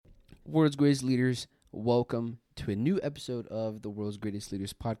World's Greatest Leaders, welcome to a new episode of the World's Greatest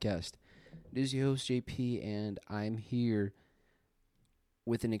Leaders podcast. This is your host, JP, and I'm here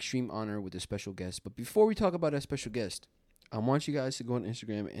with an extreme honor with a special guest. But before we talk about that special guest, I want you guys to go on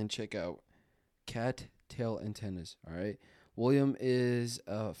Instagram and check out Cattail Antennas, all right? William is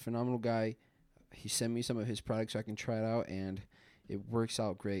a phenomenal guy. He sent me some of his products so I can try it out, and it works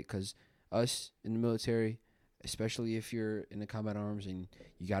out great because us in the military, especially if you're in the combat arms and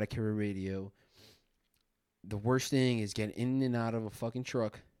you got to carry a radio, the worst thing is getting in and out of a fucking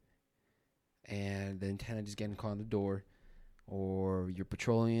truck and the antenna just getting caught on the door, or you're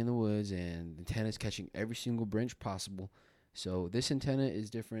patrolling in the woods and the antenna's catching every single branch possible. So this antenna is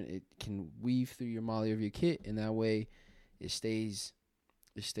different. It can weave through your MOLLE of your kit, and that way it stays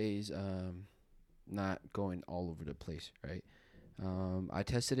not going all over the place, right? I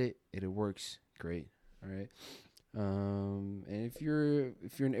tested it. It works great. All right. And if you're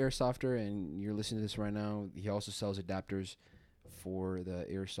an airsofter and you're listening to this right now, he also sells adapters for the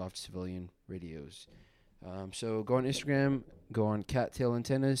airsoft civilian radios. So go on Instagram, go on Cattail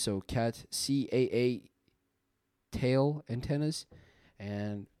Antennas. So Cat CAA Tail Antennas,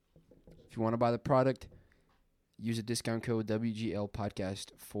 and if you want to buy the product, use a discount code WGL Podcast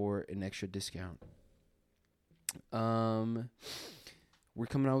for an extra discount. We're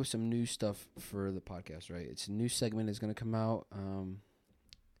coming out with some new stuff for the podcast, right? It's a new segment that's gonna come out.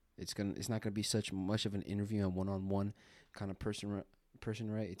 It's not gonna be such much of an interview and one-on-one kind of person,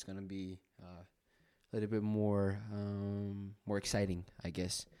 right? It's gonna be a little bit more exciting, I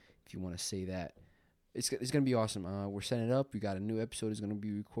guess, if you want to say that. It's gonna be awesome. We're setting it up. We got a new episode is gonna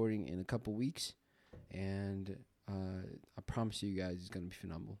be recording in a couple weeks, and I promise you guys, it's gonna be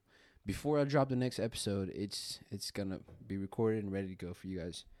phenomenal. Before I drop the next episode, it's gonna be recorded and ready to go for you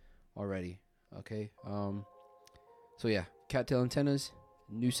guys already. Okay. So yeah, Cattail Antennas,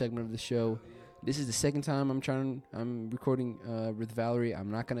 new segment of the show. This is the second time I'm recording with Valerie.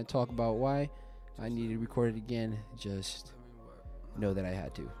 I'm not gonna talk about why I needed to record it again. Just know that I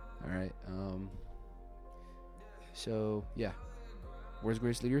had to. All right. So yeah, World's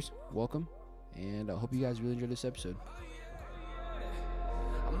Greatest Leaders, welcome, and I hope you guys really enjoy this episode.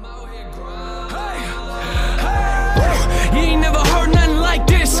 You ain't never heard nothing like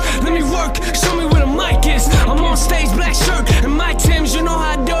this. Let me work, show me where the mic is. I'm on stage, black shirt and my Timbs. You know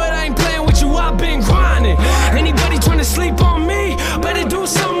how I do it, I ain't playing with you, I've been grinding. Anybody trying to sleep on me, better do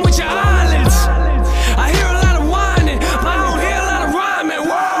something with your eyelids. I hear a lot of whining, but I don't hear a lot of rhyming.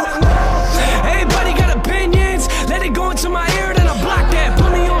 Whoa. Everybody got opinions, let it go into my ear, then I block that.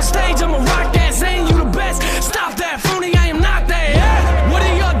 Put me on stage, I'ma rock that. Saying you the best, stop that, phony, I am not that. Yeah. What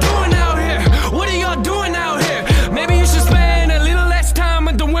are y'all doing out here? What are y'all doing out here? Maybe you should spend a little less time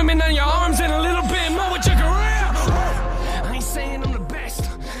with the women on your arms and a little bit more with your career. I ain't saying I'm the best,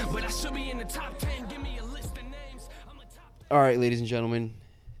 but I should be in the top 10. Give me a list of names. All right, ladies and gentlemen,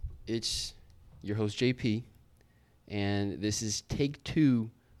 it's your host JP, and this is take 2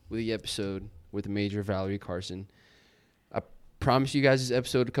 with the episode with Major Valerie Carson. I promised you guys this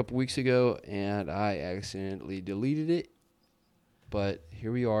episode a couple weeks ago, and I accidentally deleted it, but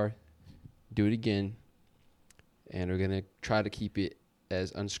here we are. Do it again. And we're going to try to keep it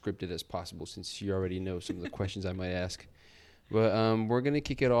as unscripted as possible since you already know some of the questions I might ask. But we're going to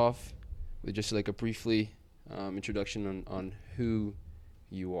kick it off with just like a briefly introduction on who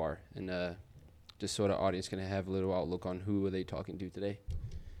you are. And just so the audience can have a little outlook on who are they talking to today.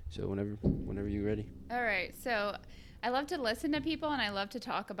 So whenever you're ready. All right. So I love to listen to people and I love to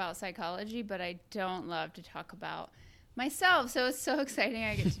talk about psychology, but I don't love to talk about myself. So it's so exciting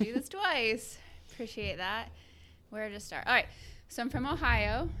I get to do this twice. Appreciate that. Where to start? All right. So I'm from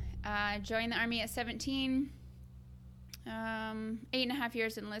Ohio. Joined the Army at 17. 8.5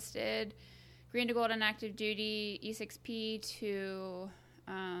 years enlisted. Green to Gold on active duty. E6P to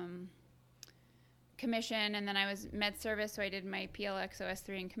commission. And then I was med service, so I did my PLX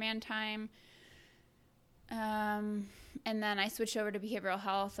OS3 in command time. And then I switched over to behavioral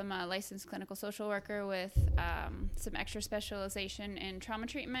health. I'm a licensed clinical social worker with some extra specialization in trauma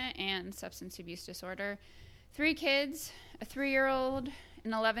treatment and substance abuse disorder. 3 kids, a 3-year-old,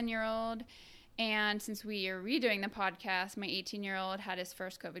 an 11-year-old, and since we are redoing the podcast, my 18-year-old had his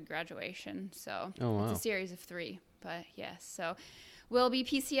first COVID graduation. So It's a series of 3, but yes. So we'll be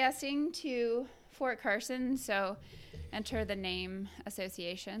PCSing to Fort Carson, so enter the name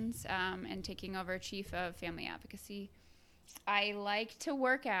associations, and taking over Chief of Family Advocacy. I like to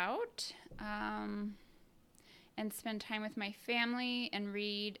work out and spend time with my family and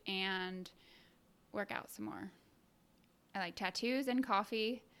read and work out some more. I like tattoos and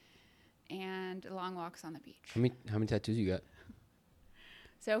coffee and long walks on the beach. How many tattoos you got?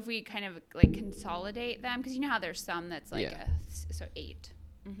 So if we kind of like consolidate them, because you know how there's some that's like Yeah. so 8.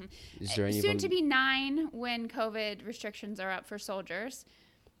 Mm-hmm. Is there any of Soon them? to be 9 when COVID restrictions are up for soldiers.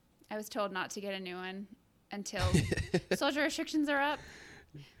 I was told not to get a new one until soldier restrictions are up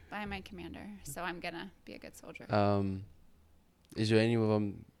by my commander. So I'm going to be a good soldier. Is there any of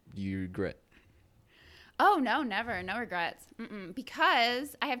them you regret? Oh, no, never. No regrets.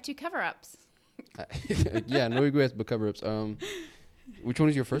 Because I have 2 cover-ups. Yeah, no regrets, but cover-ups. Which one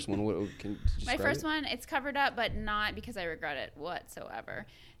is your first one? What can you My describe first it? one, it's covered up, but not because I regret it whatsoever.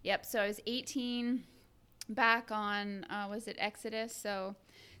 Yep, so I was 18 back on, was it Exodus? So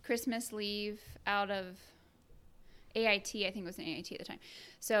Christmas leave out of AIT, I think it was an AIT at the time.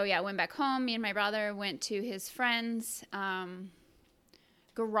 So yeah, I went back home. Me and my brother went to his friend's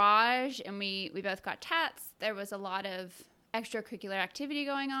garage, and we both got tats. There was a lot of extracurricular activity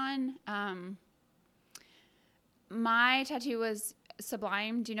going on. My tattoo was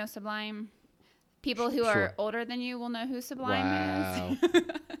Sublime. Do you know Sublime? People who Sure. are older than you will know who Sublime is.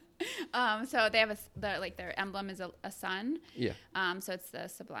 So they have their emblem is a sun. Yeah. So it's the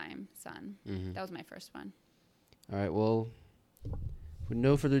Sublime sun. Mhm. That was my first one. All right. Well, with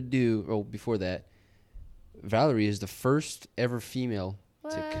no further ado, before that, Valerie is the first ever female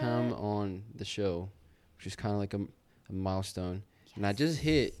to come on the show, which is kind of like a milestone. Yes. And I just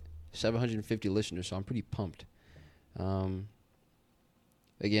hit 750 listeners, so I'm pretty pumped.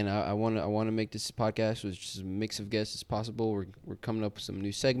 Again, I want to make this podcast with just a mix of guests as possible. We're coming up with some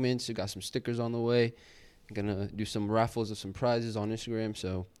new segments. We got some stickers on the way. I'm gonna do some raffles of some prizes on Instagram,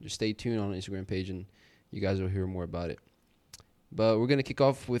 so just stay tuned on the Instagram page, and you guys will hear more about it. But we're gonna kick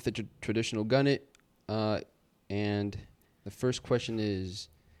off with the traditional gun it, and the first question is,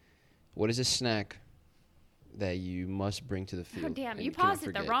 what is a snack that you must bring to the field? Oh, damn. and You cannot paused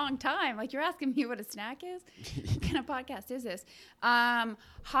at the forget? wrong time. Like, you're asking me what a snack is? What kind of podcast is this?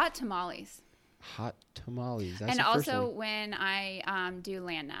 Hot tamales. Hot tamales. That's And the first also, one. when I do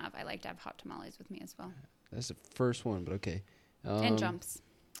land nav, I like to have hot tamales with me as well. That's the first one, but okay. And jumps.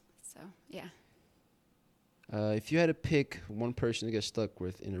 So, yeah. If you had to pick one person to get stuck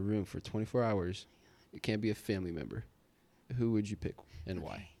with in a room for 24 hours, it can't be a family member, who would you pick and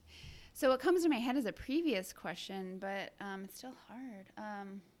why? So what comes to my head is a previous question, but it's still hard.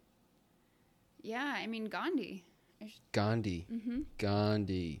 Yeah, I mean, Gandhi. Gandhi. Mm-hmm.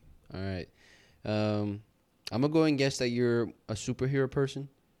 Gandhi. All right. I'm going to go and guess that you're a superhero person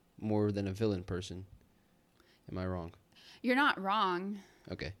more than a villain person. Am I wrong? You're not wrong.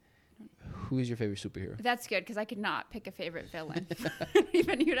 Okay. Who is your favorite superhero? That's good, because I could not pick a favorite villain.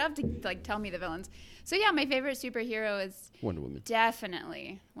 Even you'd have to tell me the villains. So yeah, my favorite superhero is Wonder Woman.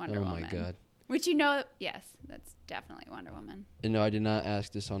 definitely Wonder Woman. Oh, my God. Which yes, that's definitely Wonder Woman. And no, I did not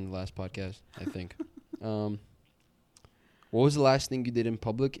ask this on the last podcast, I think. What was the last thing you did in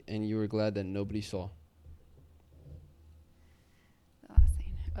public and you were glad that nobody saw? The last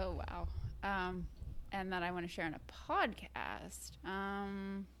thing. Oh, wow. And that I want to share on a podcast.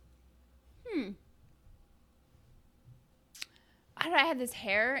 I had this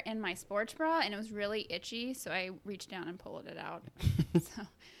hair in my sports bra, and it was really itchy, so I reached down and pulled it out.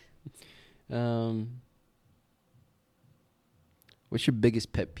 So. What's your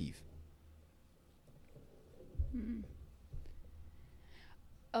biggest pet peeve?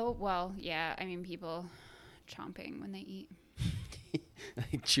 Oh, well, yeah. I mean, people chomping when they eat.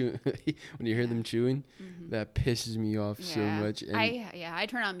 Like when you hear them chewing, that pisses me off so much. And I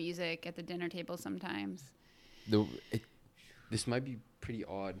turn on music at the dinner table sometimes. This might be pretty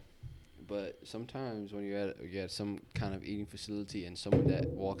odd, but sometimes when you're at some kind of eating facility and someone that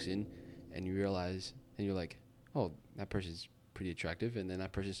walks in and you realize, and you're like, oh, that person's pretty attractive, and then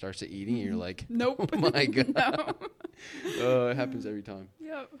that person starts to eating, and you're like, Nope. Oh my God. No. Oh, it happens every time.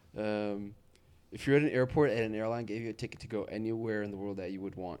 Yep. If you're at an airport and an airline gave you a ticket to go anywhere in the world that you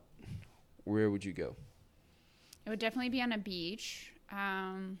would want, where would you go? It would definitely be on a beach.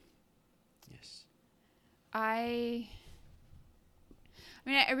 Yes. I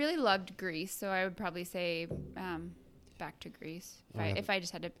really loved Greece, so I would probably say back to Greece if I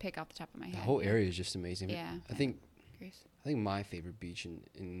just had to pick off the top of my head. The whole area is just amazing. Yeah. I think Greece. my favorite beach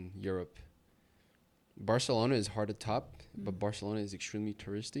in Europe, Barcelona is hard to top, but Barcelona is extremely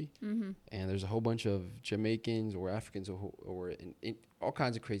touristy, and there's a whole bunch of Jamaicans or Africans or all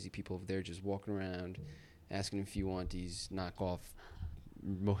kinds of crazy people over there just walking around, asking if you want these knockoff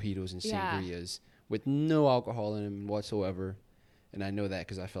mojitos and sangrias with no alcohol in them whatsoever. And I know that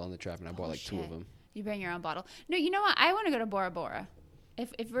because I fell in the trap and I bought like 2 of them. You bring your own bottle. No, you know what? I want to go to Bora Bora.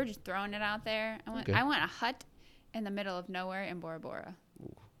 If we're just throwing it out there, I want a hut in the middle of nowhere in Bora Bora.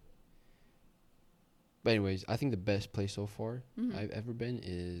 Ooh. But anyways, I think the best place so far Mhm. I've ever been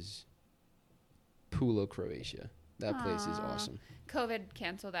is Pula, Croatia. That place is Aw. awesome. COVID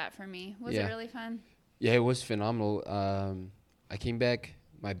canceled that for me. Was Yeah. it really fun? Yeah, it was phenomenal. I came back.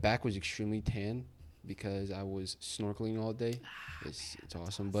 My back was extremely tan because I was snorkeling all day. It's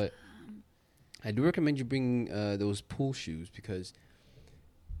awesome. But I do recommend you bring those pool shoes because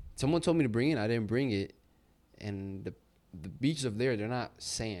someone told me to bring it. I didn't bring it, and the beaches of there, they're not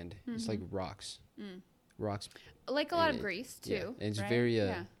sand. It's like rocks. Rocks. Like a lot And of Greece yeah, too. and it's right? very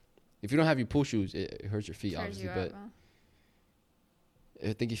yeah. if you don't have your pool shoes, it hurts your feet, Tears obviously. you But up,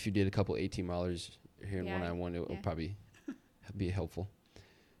 I think if you did a couple 18 milers here in Yeah, 191, it yeah. would probably be helpful.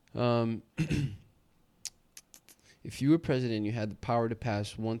 If you were president, you had the power to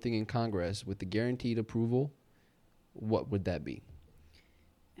pass one thing in Congress with the guaranteed approval, what would that be?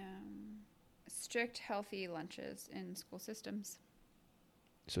 Strict healthy lunches in school systems.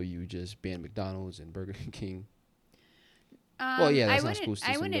 So you would just ban McDonald's and Burger King. Yeah, that's I not school wouldn't. I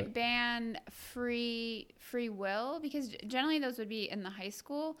system, wouldn't but- ban free will because generally those would be in the high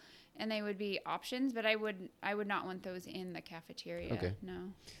school and they would be options. But I would not want those in the cafeteria. Okay.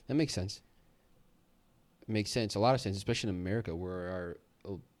 No. That makes sense. It makes sense. A lot of sense, especially in America where our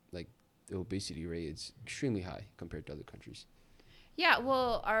the obesity rate is extremely high compared to other countries. Yeah.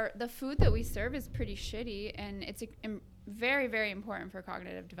 Well, the food that we serve is pretty shitty, and it's very very important for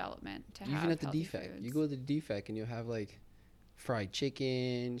cognitive development to have. Even at the healthy DFAC, foods. you go to the DFAC and you'll have like fried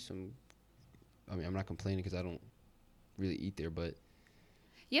chicken, I mean, I'm not complaining because I don't really eat there, but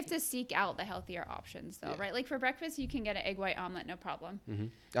You have to seek out the healthier options, though, Yeah. right? Like for breakfast, you can get an egg white omelet, no problem.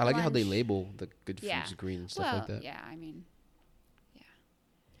 I like how they Lunch. label the good Yeah. foods green and stuff Well, like that. yeah, I mean,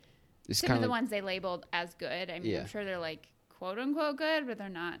 It's some kind of the of ones they labeled as good. I mean, Yeah. I'm sure they're like quote unquote good, but they're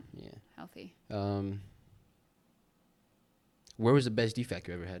not yeah. healthy. Where was the best DFAC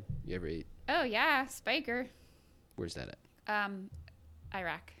you ever had? You ever ate? Oh yeah, Spiker, Where's that at?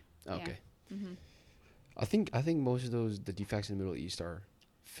 Iraq. Oh, Yeah. okay. Mm-hmm. I think most of the DFACs in the Middle East are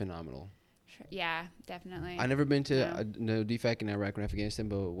phenomenal. Sure. Yeah, definitely. I never been to Yeah. no DFAC in Iraq or Afghanistan,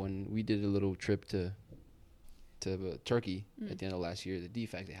 but when we did a little trip to Turkey at the end of last year, the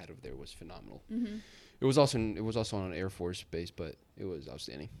DFAC they had over there was phenomenal. Mm-hmm. It was also on an Air Force base, but it was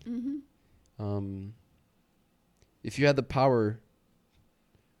outstanding. Mm-hmm. If you had the power,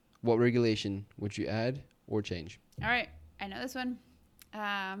 what regulation would you add or change? All right, I know this one.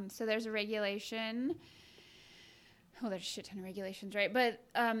 So there's a regulation. Oh, there's a shit ton of regulations, right? But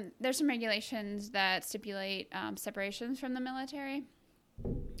there's some regulations that stipulate separations from the military.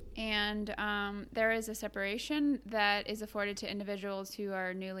 And there is a separation that is afforded to individuals who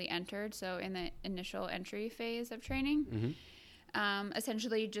are newly entered, so in the initial entry phase of training.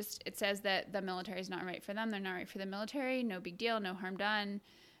 Essentially, just it says that the military is not right for them. They're not right for the military. No big deal. No harm done.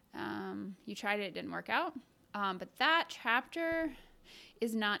 You tried it. It didn't work out. But that chapter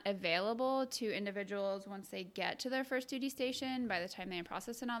is not available to individuals once they get to their first duty station. By the time they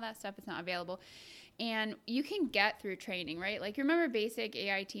process and all that stuff, it's not available. And you can get through training, right? Like, you remember basic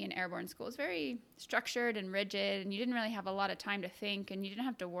AIT and airborne school is very structured and rigid, and you didn't really have a lot of time to think, and you didn't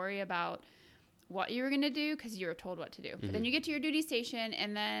have to worry about what you were going to do because you were told what to do. But then you get to your duty station,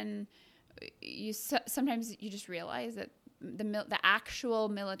 and then sometimes you just realize that the actual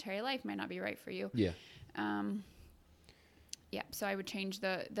military life might not be right for you. Yeah. Yeah, so I would change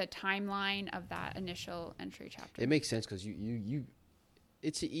the timeline of that initial entry chapter. It makes sense because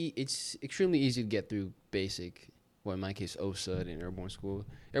it's extremely easy to get through basic. Well, in my case, OSUD and airborne school.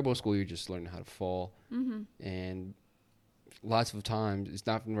 Airborne school, you're just learning how to fall, and lots of times it's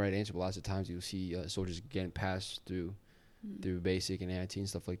not the right answer, but lots of times you'll see soldiers getting passed through basic and AIT and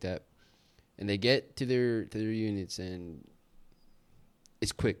stuff like that, and they get to their units and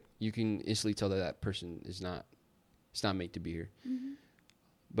it's quick. You can instantly tell that person is not. It's not made to be here.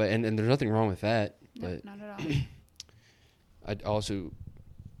 But and there's nothing wrong with that. No, But not at all. I'd also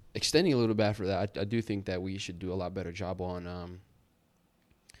extending a little bit after that. I do think that we should do a lot better job on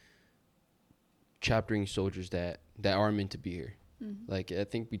chaptering soldiers that are meant to be here. Like, I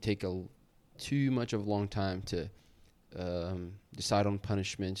think we take too much of a long time to decide on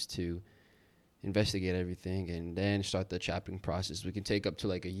punishments, to investigate everything, and then start the chaptering process. We can take up to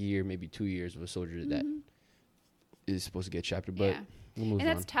like a year, maybe 2 years of a soldier that is supposed to get chaptered, but Yeah. we'll move And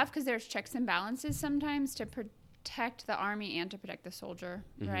on. that's tough because there's checks and balances sometimes to protect the army and to protect the soldier,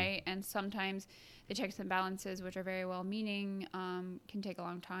 right? And sometimes the checks and balances, which are very well-meaning, can take a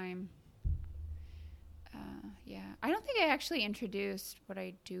long time. Yeah. I don't think I actually introduced what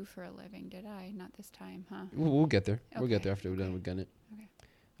I do for a living, did I? Not this time, huh? We'll get there. We'll get Okay. there after we're done with Gun It.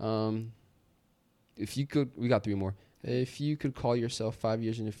 Okay. If you could, we got 3 more. If you could call yourself 5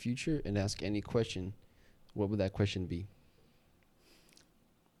 years in the future and ask any question, what would that question be?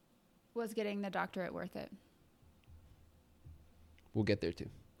 Was getting the doctorate worth it? We'll get there too.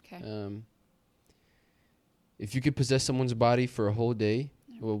 Okay. If you could possess someone's body for a whole day,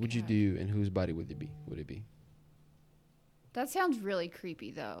 Oh what would you God. do, and whose body would it be? That sounds really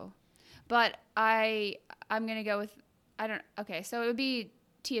creepy though. But I'm gonna go with okay, so it would be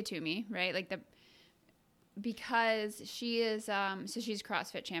Tia Toomey, right? Like because she is so she's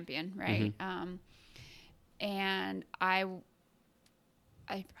CrossFit champion, right? And I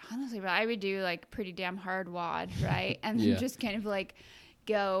honestly, I would do like pretty damn hard WOD, right? And then Yeah. just kind of like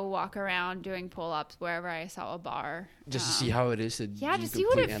go walk around doing pull-ups wherever I saw a bar. Just to see how it is to Yeah, be to a see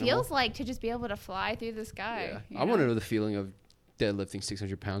what it complete animal? feels like to just be able to fly through the sky. Yeah. you I want to know? know the feeling of deadlifting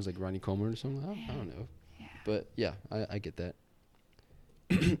 600 pounds like Ronnie Coleman or something. I don't know. Yeah. But yeah, I get that.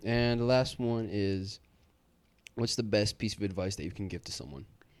 And the last one is, what's the best piece of advice that you can give to someone?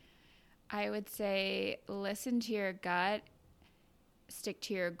 I would say listen to your gut, stick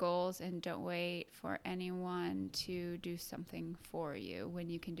to your goals, and don't wait for anyone to do something for you when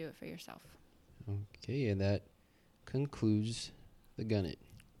you can do it for yourself. Okay, and that concludes the Gun It,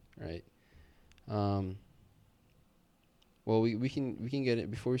 right? Well, we can get it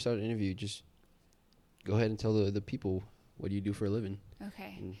before we start the interview. Just go ahead and tell the people what do you do for a living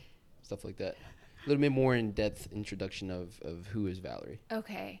Okay. and stuff like that. A little bit more in-depth introduction of who is Valerie.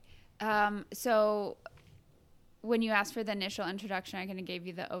 Okay. So when you asked for the initial introduction, I kind of gave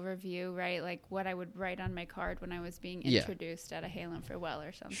you the overview, right? Like what I would write on my card when I was being Yeah. introduced at a Hail and Farewell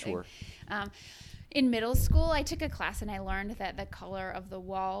or something. Sure. In middle school, I took a class and I learned that the color of the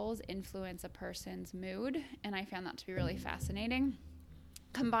walls influence a person's mood, and I found that to be really fascinating.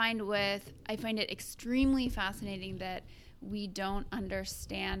 Combined with, I find it extremely fascinating that we don't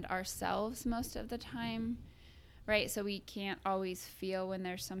understand ourselves most of the time, right? So we can't always feel when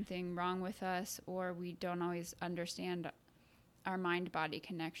there's something wrong with us, or we don't always understand our mind-body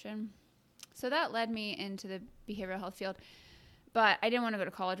connection. So that led me into the behavioral health field. But I didn't want to go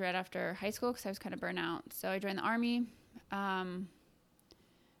to college right after high school because I was kind of burnt out. So I joined the Army,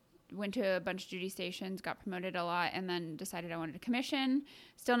 went to a bunch of duty stations, got promoted a lot, and then decided I wanted a commission.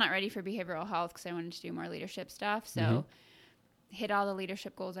 Still not ready for behavioral health because I wanted to do more leadership stuff. So hit all the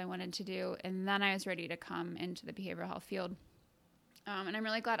leadership goals I wanted to do. And then I was ready to come into the behavioral health field. And I'm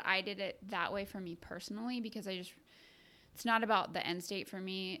really glad I did it that way for me personally, because it's not about the end state for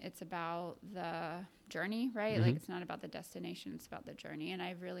me. It's about the journey, right? Like it's not about the destination. It's about the journey. And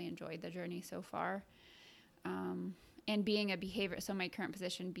I've really enjoyed the journey so far. And being so my current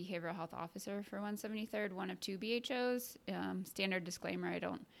position, behavioral health officer for 173rd, one of 2 BHOs. Standard disclaimer, I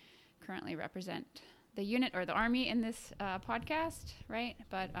don't currently represent the unit or the Army in this podcast, right?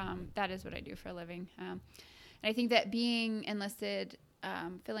 But that is what I do for a living. And I think that being enlisted,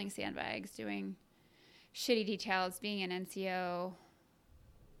 filling sandbags, doing shitty details, being an NCO,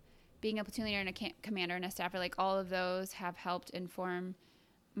 being a platoon leader and a commander and a staffer, like all of those have helped inform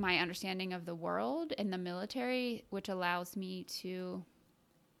my understanding of the world and the military, which allows me to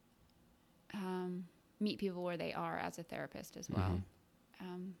meet people where they are as a therapist as well.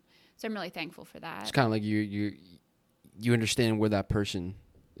 So I'm really thankful for that. It's kind of like you understand where that person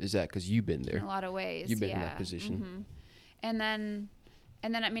is at because you've been there. In a lot of ways. You've been in that position. And then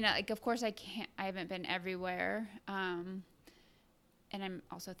I mean, like, of course I haven't been everywhere. And I'm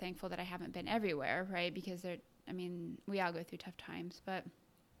also thankful that I haven't been everywhere, right? Because we all go through tough times, but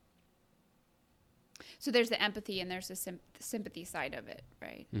so there's the empathy and there's the sympathy side of it,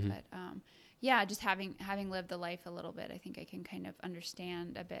 right? But yeah, just having lived the life a little bit, I think I can kind of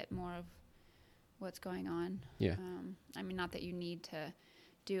understand a bit more of what's going on. Yeah. I mean, not that you need to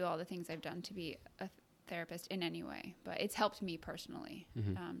do all the things I've done to be a therapist in any way, but it's helped me personally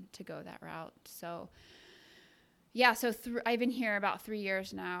to go that route. So yeah, so I've been here about 3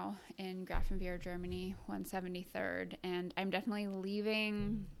 years now in Grafenwehr, Germany, 173rd, and I'm definitely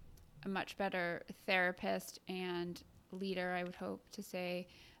leaving a much better therapist and leader, I would hope to say,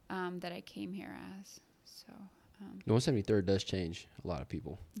 that I came here as. So The 173rd does change a lot of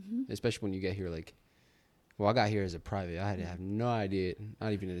people, especially when you get here. I got here as a private. I had to have no idea,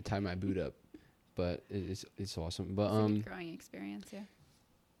 not even to tie my boot up, but it's awesome. But it's a good growing experience, yeah.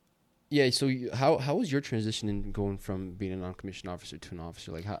 Yeah. So how was your transition in going from being a non-commissioned officer to an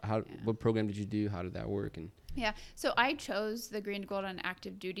officer? Like what program did you do? How did that work? And yeah, so I chose the Green, Gold, and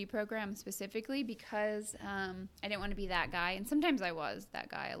Active Duty program specifically because I didn't want to be that guy, and sometimes I was that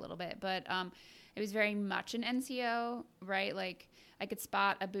guy a little bit, but it was very much an NCO, right? Like I could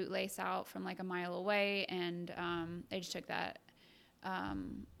spot a bootlace out from like a mile away, and I just took that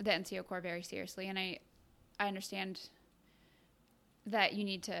the NCO Corps very seriously, and I understand that you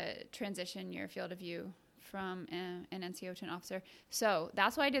need to transition your field of view from an NCO to an officer. So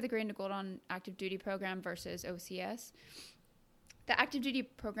that's why I did the green to gold on active duty program versus OCS. The active duty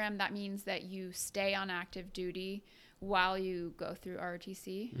program, that means that you stay on active duty while you go through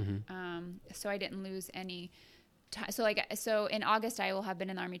ROTC. So I didn't lose any time. So in August, I will have been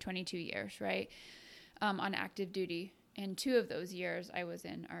in the Army 22 years, right? On active duty. And 2 of those years I was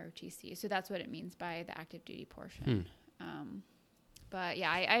in ROTC. So that's what it means by the active duty portion. But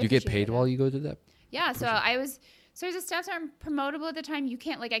yeah, I you get paid while you go through that? Yeah. So as a staff sergeant promotable at the time, you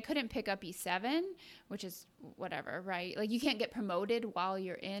can't, like, I couldn't pick up E7, which is whatever, right? Like, you can't get promoted while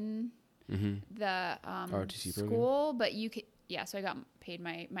you're in the ROTC school, program? but you could, yeah. So I got paid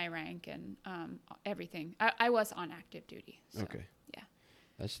my rank and everything. I was on active duty. So, okay. Yeah.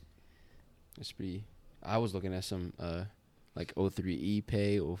 That's pretty. I was looking at some like 03E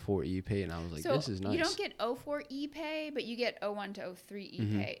pay, 04E pay, and I was like, so this is nice. You don't get 04E pay, but you get 01 to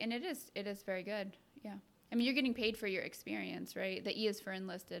 03E pay, and it is very good. Yeah. I mean, you're getting paid for your experience, right? The E is for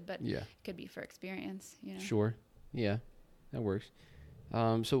enlisted, but it could be for experience, you know? Sure. Yeah, that works.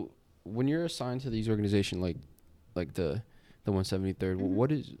 So when you're assigned to these organizations, like the 173rd,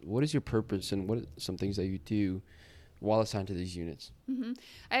 what is your purpose, and what are some things that you do while assigned to these units?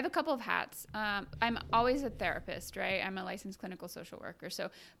 I have a couple of hats. I'm always a therapist, right? I'm a licensed clinical social worker. So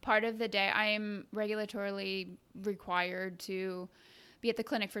part of the day, I am regulatorily required to be at the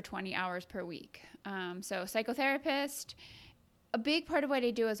clinic for 20 hours per week. So psychotherapist. A big part of what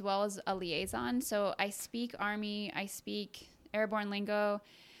I do as well is a liaison. So I speak Army, I speak airborne lingo,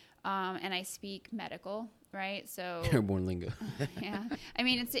 and I speak medical, right? So Airborne lingo. yeah. I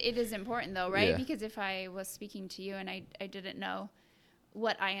mean, it is important though, right? Yeah. Because if I was speaking to you and I didn't know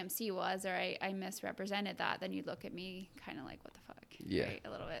what IMC was, or I misrepresented that, then you'd look at me kind of like, what the fuck? Yeah. Right? A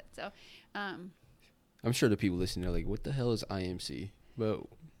little bit. So, I'm sure the people listening are like, what the hell is IMC? But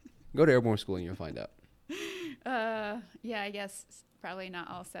go to airborne school and you'll find out. yeah, I guess probably not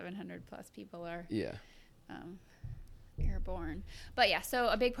all 700 plus people are Yeah. Airborne. But yeah, so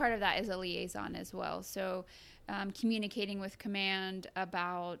a big part of that is a liaison as well. So communicating with command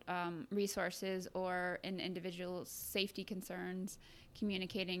about resources or an individual's safety concerns,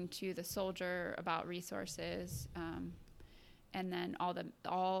 communicating to the soldier about resources, and then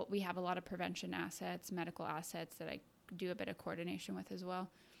we have a lot of prevention assets, medical assets that I do a bit of coordination with as well.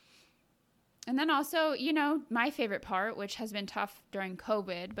 And then also, you know, my favorite part, which has been tough during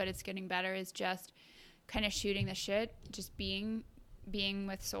COVID, but it's getting better, is just kind of shooting the shit, just being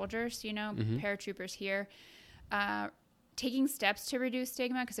with soldiers, you know, paratroopers here, taking steps to reduce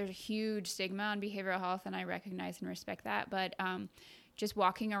stigma, because there's a huge stigma on behavioral health, and I recognize and respect that. But just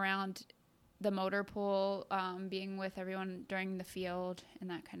walking around the motor pool, being with everyone during the field and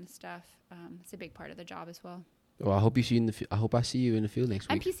that kind of stuff, it's a big part of the job as well. Well, I hope I see you in the field next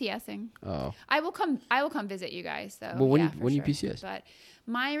week. I'm PCSing. Oh. I will come visit you guys though. Well, when sure. you PCS? But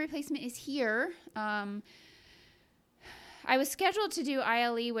my replacement is here. I was scheduled to do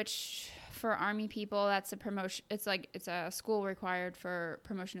ILE, which for Army people, that's a promotion. It's a school required for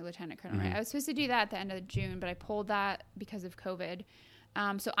promotion to lieutenant colonel. Right? I was supposed to do that at the end of June, but I pulled that because of COVID.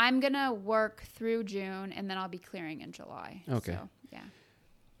 So I'm gonna work through June, and then I'll be clearing in July. Okay. So, yeah.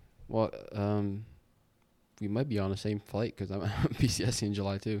 Well, we might be on the same flight because I'm PCSing in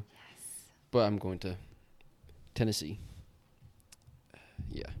July too. Yes. But I'm going to Tennessee.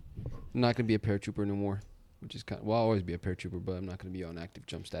 Yeah. I'm not going to be a paratrooper no more, which is I'll always be a paratrooper, but I'm not going to be on active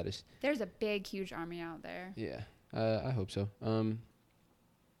jump status. There's a big, huge Army out there. Yeah. I hope so.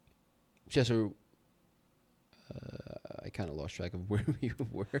 Yeah, so I kind of lost track of where we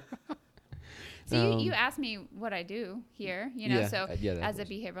were. So you asked me what I do here, you know, yeah, as a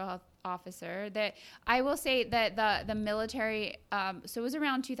behavioral health officer, that I will say that the military, so it was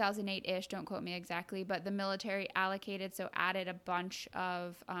around 2008-ish, don't quote me exactly, but the military added a bunch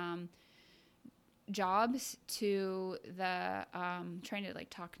of jobs to the, trying to like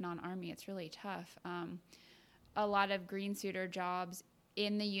talk non-Army, it's really tough. A lot of green suiter jobs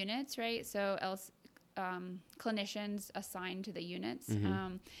in the units, right? So clinicians assigned to the units.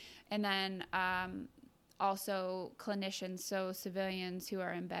 And then also clinicians, so civilians who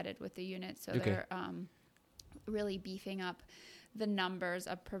are embedded with the unit. So they're really beefing up the numbers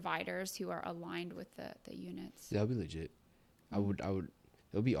of providers who are aligned with the units. That would be legit. I would. It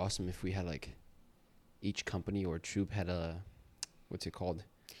would be awesome if we had like each company or troop had what's it called?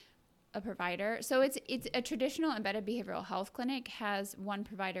 A provider. So it's a traditional embedded behavioral health clinic has one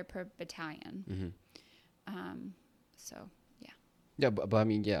provider per battalion. So. Yeah, but I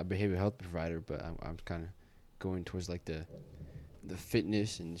mean, a behavioral health provider, but I'm kind of going towards like the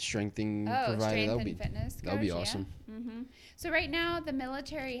fitness and strengthening provider. Strength and fitness coach, that would be awesome. Yeah. So right now the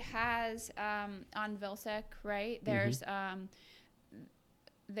military has on VILSEC, right? There's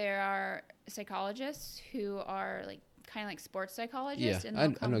there are psychologists who are like kind of like sports psychologists. Yeah,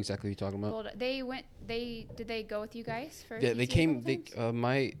 I know exactly what you're talking about. Did they go with you guys for? Yeah, they came.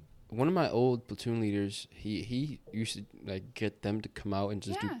 One of my old platoon leaders, he used to like get them to come out and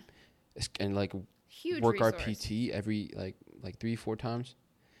just do and like huge work resource. our PT every like 3-4 times,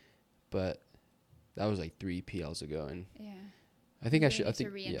 but that was like 3 PLs ago, and I think I should. I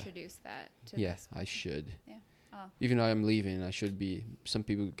think reintroduce that. I should. Yeah. Oh. Even though I'm leaving, I should be. Some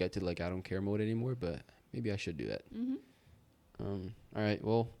people get to like I don't care mode anymore, but maybe I should do that. All right.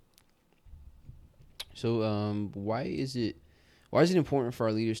 Well. So why is it important for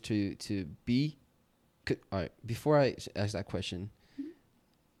our leaders to be? All right. Before I ask that question,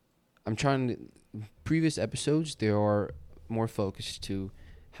 I'm trying to. Previous episodes, there are more focused to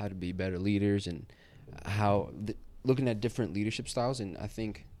how to be better leaders and how looking at different leadership styles, and I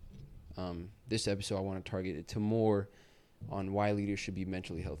think this episode I want to target it to more on why leaders should be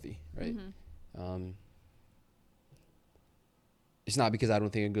mentally healthy, right? It's not because I don't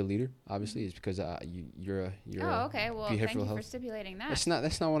think I'm a good leader. Obviously, it's because you're Oh, okay. Well, thank you health. for stipulating that.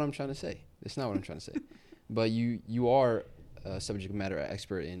 That's not what I'm trying to say. That's not what I'm trying to say. But you are a subject matter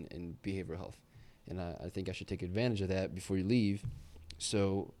expert in behavioral health, and I think I should take advantage of that before you leave.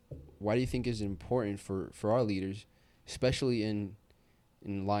 So, why do you think it's important for our leaders, especially in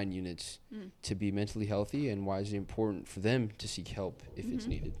line units, to be mentally healthy, and why is it important for them to seek help if it's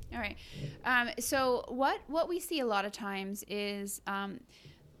needed? All right. So what we see a lot of times is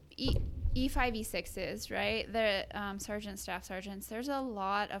E5, E6s, right? The sergeants, staff sergeants, there's a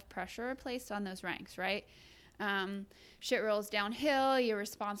lot of pressure placed on those ranks, right? Shit rolls downhill. You're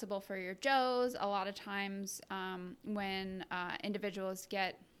responsible for your Joes. A lot of times when individuals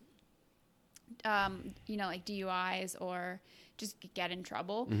get, like DUIs or just get in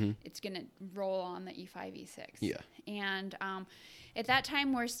trouble, it's going to roll on the E5, E6. Yeah. And at that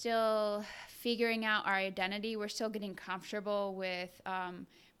time, we're still figuring out our identity. We're still getting comfortable with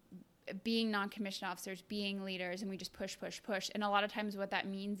being non-commissioned officers, being leaders, and we just push. And a lot of times what that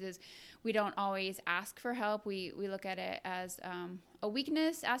means is we don't always ask for help. We look at it as a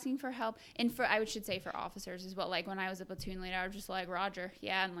weakness, asking for help. And I should say for officers as well. Like when I was a platoon leader, I was just like, Roger,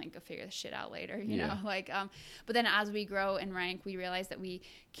 and like, go figure this shit out later, you know? Like, but then as we grow in rank, we realize that we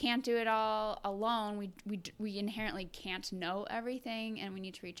can't do it all alone. We inherently can't know everything, and we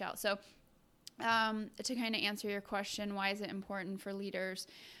need to reach out. So to kind of answer your question, why is it important for leaders?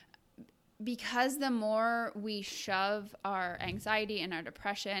 Because the more we shove our anxiety and our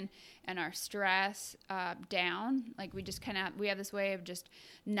depression and our stress down, like we have this way of just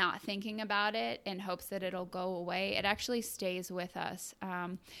not thinking about it in hopes that it'll go away. It actually stays with us.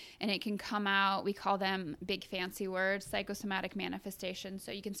 And it can come out, we call them big fancy words, psychosomatic manifestations.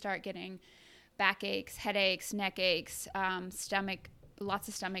 So you can start getting backaches, headaches, neck aches, lots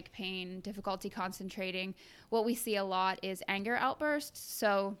of stomach pain, difficulty concentrating. What we see a lot is anger outbursts.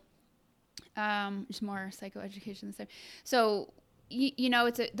 So just more psychoeducation this time. So,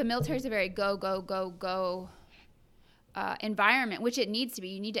 the military is a very go environment, which it needs to be.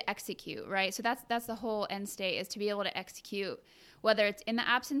 You need to execute, right? So that's the whole end state, is to be able to execute, whether it's in the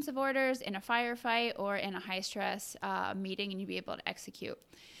absence of orders, in a firefight, or in a high stress meeting, and you be able to execute.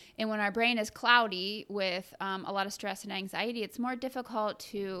 And when our brain is cloudy with a lot of stress and anxiety, it's more difficult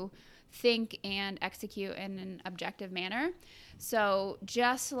to think and execute in an objective manner. So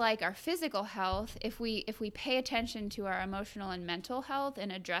just like our physical health, if we pay attention to our emotional and mental health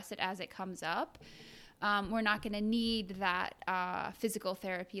and address it as it comes up, we're not going to need that physical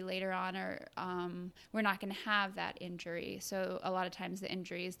therapy later on, or we're not going to have that injury. So a lot of times the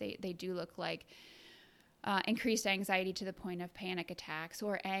injuries, they do look like increased anxiety to the point of panic attacks,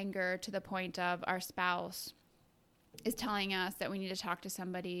 or anger to the point of our spouse is telling us that we need to talk to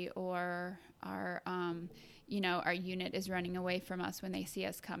somebody, or our unit is running away from us when they see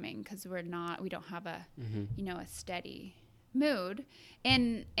us coming because we don't have a steady mood.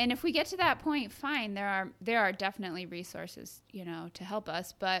 And if we get to that point, fine, there are definitely resources, to help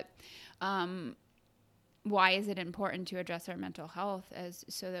us. But why is it important to address our mental health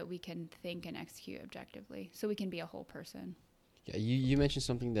so that we can think and execute objectively, so we can be a whole person? Yeah, you mentioned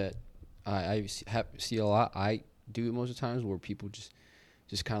something that I see a lot. I do it most of the times, where people just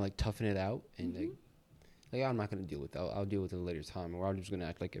kind of like toughen it out and like I'm not going to deal with that. I'll deal with it at a later time, or I'm just going to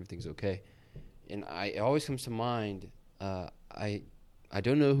act like everything's okay. And it always comes to mind, I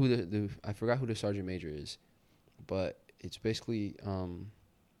don't know who I forgot who the sergeant major is, but it's basically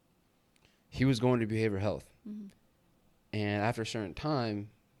he was going to behavioral health, and after a certain time,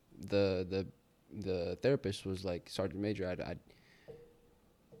 the the therapist was like, Sergeant Major,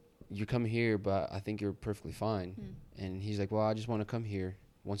 you come here, but I think you're perfectly fine. And he's like, well, I just want to come here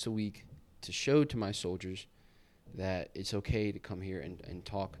once a week to show to my soldiers that it's okay to come here and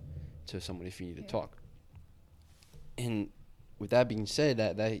talk to someone if you need to talk. And with that being said,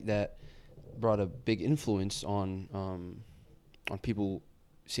 that brought a big influence on people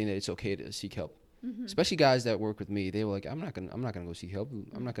seeing that it's okay to seek help. Especially guys that work with me. They were like, I'm not gonna go seek help.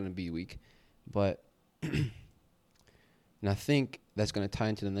 I'm not gonna be weak. But and I think that's gonna tie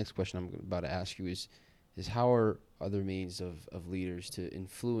into the next question I'm about to ask you is how are other means of leaders to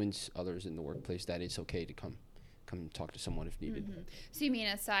influence others in the workplace that it's okay to come talk to someone if needed. So you mean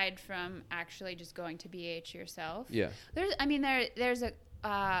aside from actually just going to BH yourself? Yeah. There's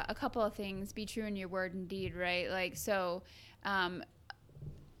a couple of things. Be true in your word and deed, right? Like, so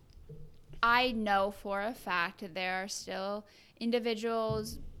I know for a fact that there are still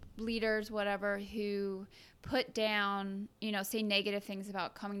individuals, leaders, whatever, who put down, say negative things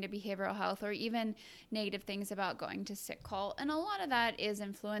about coming to behavioral health or even negative things about going to sick call. And a lot of that is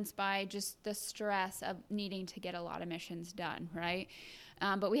influenced by just the stress of needing to get a lot of missions done, right?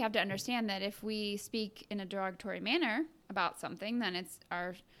 But we have to understand that if we speak in a derogatory manner about something, then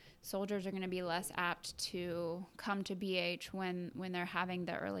our soldiers are going to be less apt to come to BH when they're having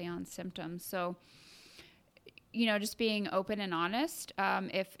the early on symptoms. So, just being open and honest.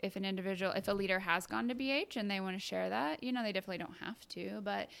 If a leader has gone to BH and they want to share that, they definitely don't have to.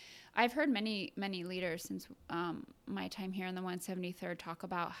 But I've heard many leaders since my time here in the 173rd talk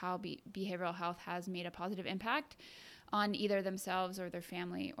about how behavioral health has made a positive impact on either themselves or their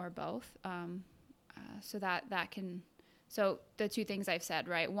family or both. So the two things I've said,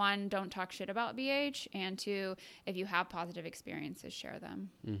 right? One, don't talk shit about BH, and two, if you have positive experiences, share them.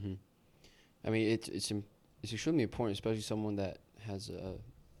 Mm-hmm. I mean, it's extremely important, especially someone that has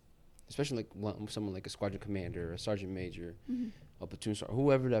especially someone like a squadron commander, a sergeant major, a platoon sergeant,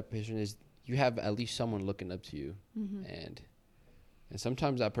 whoever that person is. You have at least someone looking up to you, and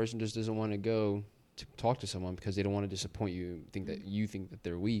sometimes that person just doesn't want to go to talk to someone because they don't want to disappoint you. Think that you think that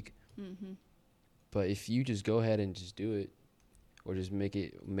they're weak. But if you just go ahead and just do it, or just make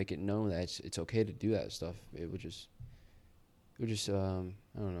it known that it's okay to do that stuff, it would just I don't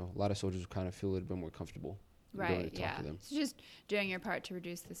know. A lot of soldiers would kind of feel a little bit more comfortable. Right. Yeah. So just doing your part to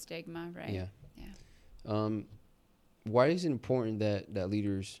reduce the stigma, right? Yeah. Yeah. Why is it important that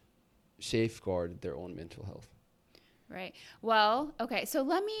leaders safeguard their own mental health? Right. Well, okay. So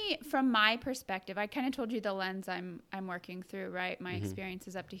let me, from my perspective, I kind of told you the lens I'm working through, right? My experience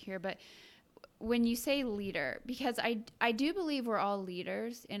is up to here, but when you say leader, because I do believe we're all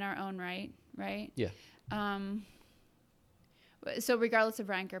leaders in our own right? Yeah. So regardless of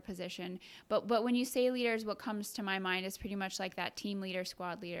rank or position, but when you say leaders, what comes to my mind is pretty much like that team leader,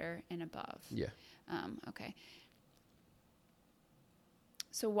 squad leader, and above. Yeah. Okay.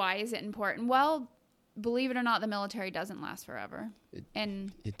 So why is it important? Well, believe it or not, the military doesn't last forever.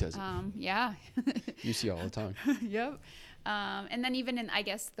 It doesn't. Yeah. You see all the time. Yep. And then even in, I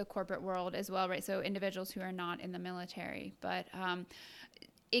guess, the corporate world as well, right? So individuals who are not in the military, but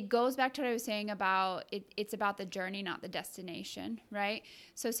it goes back to what I was saying about it's about the journey, not the destination, right?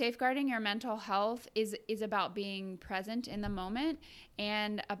 So safeguarding your mental health is about being present in the moment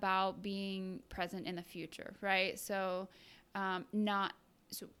and about being present in the future, right? So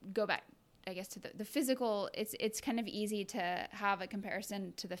so go back, I guess, to the physical. It's kind of easy to have a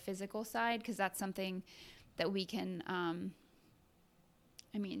comparison to the physical side because that's something that we can,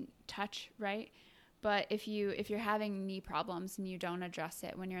 touch, right? But if you're having knee problems and you don't address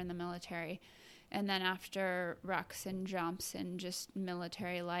it when you're in the military, and then after rucks and jumps and just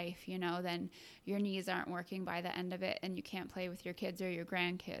military life, then your knees aren't working by the end of it and you can't play with your kids or your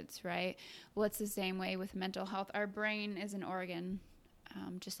grandkids, right? Well, it's the same way with mental health. Our brain is an organ,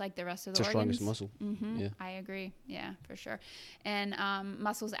 just like the rest of the organs. It's the strongest muscle. Yeah. I agree. Yeah, for sure. And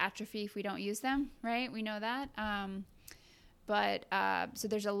muscles atrophy if we don't use them, right? We know that. But so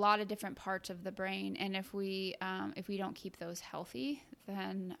there's a lot of different parts of the brain, and if we don't keep those healthy,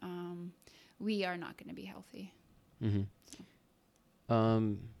 then we are not going to be healthy.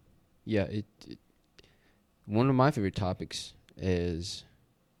 So. Yeah. It one of my favorite topics is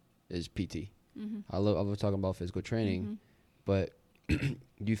PT. I love talking about physical training, but do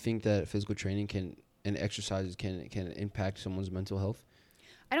you think that physical training and exercises can impact someone's mental health?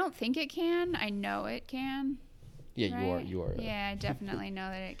 I don't think it can. I know it can. Yeah, right? you are. Yeah, I definitely know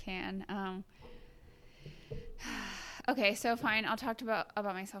that it can. Okay, so fine. I'll talk about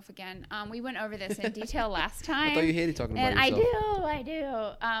myself again. We went over this in detail last time. I thought you hated talking about yourself. I do.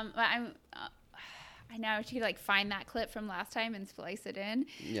 But I know I should like find that clip from last time and splice it in.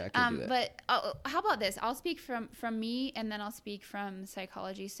 Yeah, I can do that. But how about this? I'll speak from me, and then I'll speak from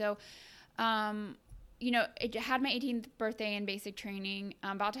psychology. So, you know, I had my 18th birthday in basic training.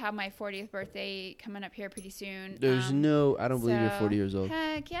 I'm about to have my 40th birthday coming up here pretty soon. There's I don't believe you're 40 years old.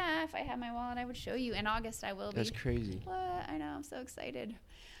 Heck yeah, if I had my wallet, I would show you. In August, I will be. That's crazy. What? I know, I'm so excited.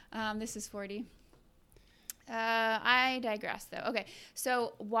 This is 40. I digress though. Okay,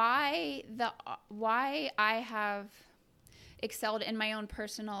 so why I have excelled in my own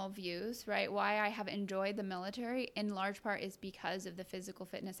personal views, right? Why I have enjoyed the military in large part is because of the physical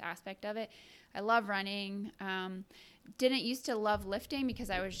fitness aspect of it. I love running. Didn't used to love lifting because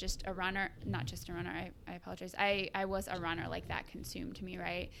I was just a runner, not just a runner. I apologize. I was a runner, like that consumed me,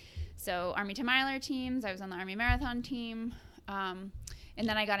 right? So Army 10 miler teams. I was on the Army marathon team. And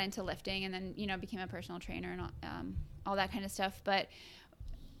then I got into lifting, and then, you know, became a personal trainer and all that kind of stuff. But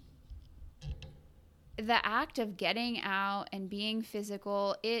the act of getting out and being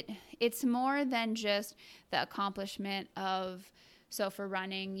physical, it's more than just the accomplishment of, so for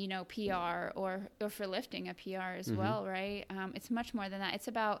running, you know, PR or for lifting a PR as well, right? It's much more than that. It's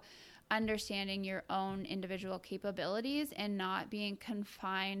about understanding your own individual capabilities and not being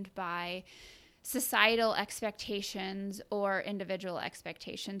confined by societal expectations or individual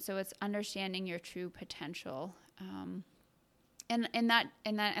expectations. So it's understanding your true potential. And in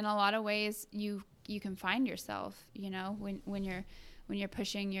a lot of ways you can find yourself, you know, when you're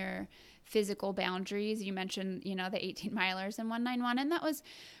pushing your physical boundaries. You mentioned, you know, the 18 milers and 191, and that was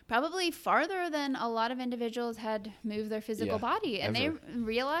probably farther than a lot of individuals had moved their physical body. And ever. they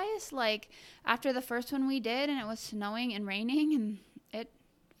realized, like, after the first one we did and it was snowing and raining and it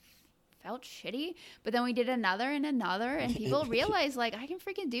felt shitty, but then we did another and people realized, like, I can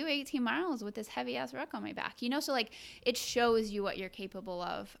freaking do 18 miles with this heavy ass ruck on my back, you know? So like, it shows you what you're capable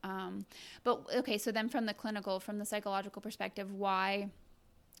of. But okay, so then from the psychological perspective, why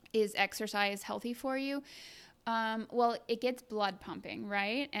is exercise healthy for you? Well, it gets blood pumping,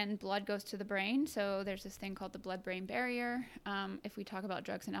 right? And blood goes to the brain. So there's this thing called the blood-brain barrier. If we talk about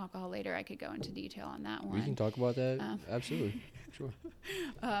drugs and alcohol later, I could go into detail on that one. We can talk about that. Absolutely. Sure.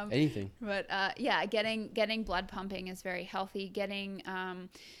 Anything. But yeah, getting blood pumping is very healthy. Getting,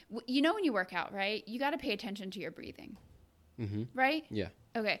 you know, when you work out, right? You got to pay attention to your breathing, right? Yeah.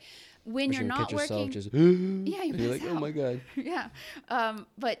 Okay. When you're not working, just, yeah, you're like, oh my God. Yeah.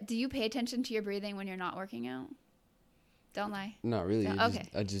 But do you pay attention to your breathing when you're not working out? Don't lie. Not really. Okay.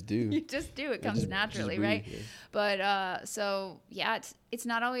 I just do. You just do. It comes naturally, breathe, right? Yeah. But so yeah, it's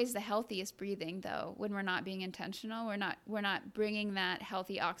not always the healthiest breathing though. When we're not being intentional, we're not bringing that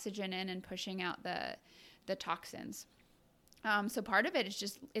healthy oxygen in and pushing out the toxins. So part of it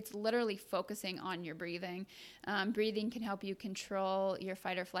is it's literally focusing on your breathing. Breathing can help you control your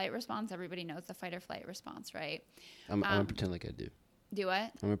fight or flight response. Everybody knows the fight or flight response, right? I'm going to pretend like I do. Do what?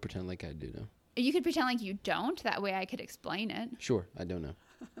 I'm going to pretend like I do now. You could pretend like you don't. That way I could explain it. Sure. I don't know.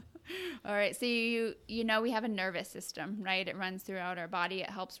 All right. So you know we have a nervous system, right? It runs throughout our body. It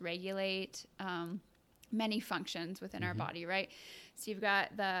helps regulate many functions within our body, right? So you've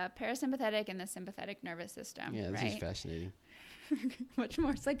got the parasympathetic and the sympathetic nervous system. Yeah, this right? is fascinating. Much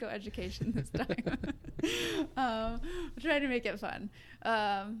more psychoeducation this time. I'll try to make it fun.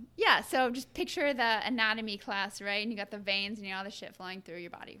 Yeah, so just picture the anatomy class, right? And you got the veins and you know all the shit flowing through your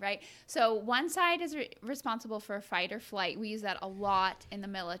body, right? So one side is responsible for fight or flight. We use that a lot in the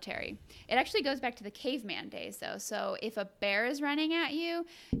military. It actually goes back to the caveman days, though. So if a bear is running at you,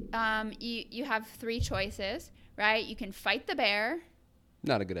 you have three choices, right? You can fight the bear.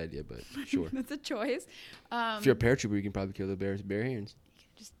 Not a good idea, but sure. That's a choice. If you're a paratrooper, you can probably kill the bear with bare hands. You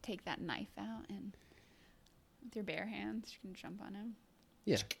can just take that knife out and with your bare hands, you can jump on him.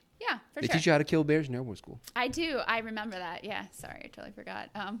 Yeah. Yeah, for They sure. teach you how to kill bears in airborne school. I do. I remember that. Yeah. Sorry, I totally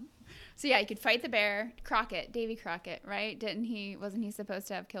forgot. So yeah, you could fight the bear. Crockett, Davy Crockett, right? Wasn't he supposed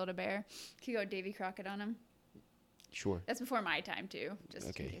to have killed a bear? Could go Davy Crockett on him. Sure. That's before my time too. Just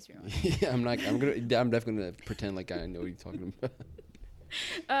Okay. in case you're wondering. Yeah, I'm definitely gonna pretend like I know what you're talking about.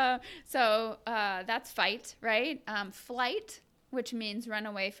 So that's fight, right? Flight, which means run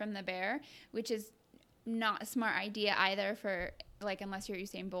away from the bear, which is not a smart idea either for, like, unless you're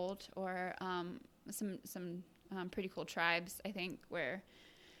Usain Bolt or some pretty cool tribes, I think, where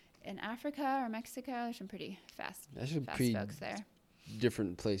in Africa or Mexico, there's some pretty fast folks there.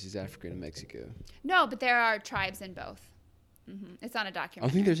 Different places, Africa and Mexico. No, but there are tribes in both. It's on a I documentary.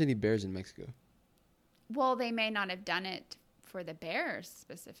 don't think there's any bears in Mexico. Well, they may not have done it for the bears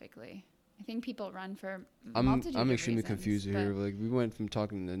specifically. I think people run for I'm extremely confused here. Like, we went from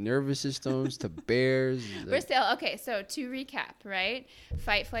talking to nervous systems to bears. We're still okay. So to recap, right?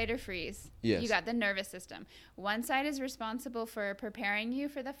 Fight, flight, or freeze. Yes. You got the nervous system. One side is responsible for preparing you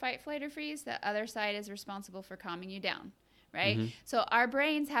for the fight, flight, or freeze. The other side is responsible for calming you down. Right? Mm-hmm. So our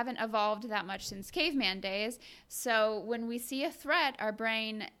brains haven't evolved that much since caveman days. So when we see a threat, our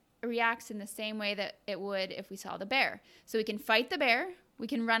brain reacts in the same way that it would if we saw the bear. So we can fight the bear, we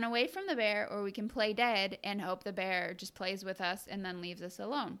can run away from the bear, or we can play dead and hope the bear just plays with us and then leaves us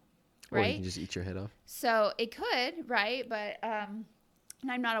alone. Right? Or you can just eat your head off. So it could, right? But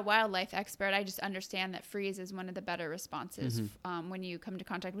and I'm not a wildlife expert. I just understand that freeze is one of the better responses when you come to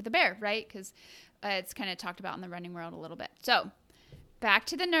contact with a bear, right? Because it's kind of talked about in the running world a little bit. So back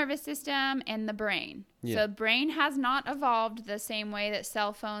to the nervous system and the brain. Yeah. So brain has not evolved the same way that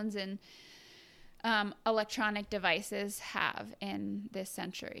cell phones and electronic devices have in this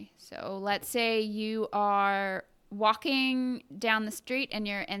century. So let's say you are walking down the street and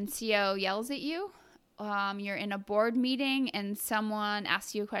your NCO yells at you. You're in a board meeting and someone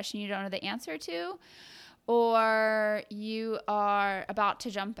asks you a question you don't know the answer to. Or you are about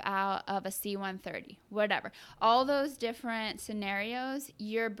to jump out of a C-130, whatever. All those different scenarios,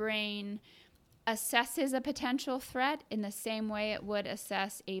 your brain assesses a potential threat in the same way it would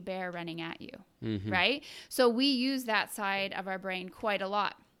assess a bear running at you, right? So we use that side of our brain quite a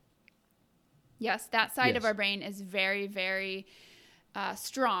lot. Yes, that side of our brain is very, very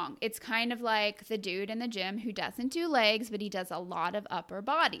strong. It's kind of like the dude in the gym who doesn't do legs, but he does a lot of upper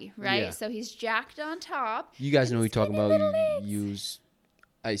body, right? Yeah. So he's jacked on top. You guys know who you're talking about. You use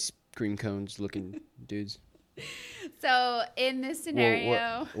ice cream cones looking dudes. So in this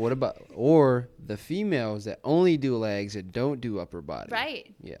scenario, what about the females that only do legs and don't do upper body?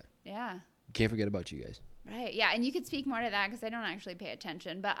 right? Yeah. Yeah. Can't forget about you guys. Right. Yeah. And you could speak more to that because I don't actually pay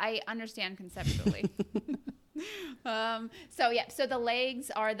attention, but I understand conceptually. So the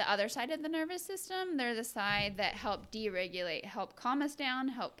legs are the other side of the nervous system. They're the side that help deregulate, help calm us down,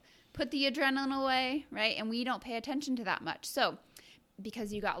 help put the adrenaline away, right? And we don't pay attention to that much. So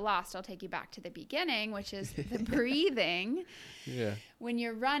because you got lost, I'll take you back to the beginning, which is the breathing. Yeah. When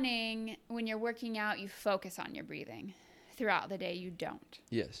you're running, when you're working out, you focus on your breathing. Throughout the day, you don't.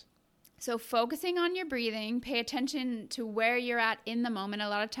 Yes. So focusing on your breathing, pay attention to where you're at in the moment. A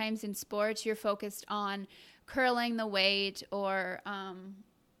lot of times in sports, you're focused on curling the weight or,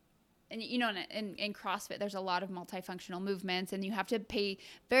 and you know, in CrossFit, there's a lot of multifunctional movements and you have to pay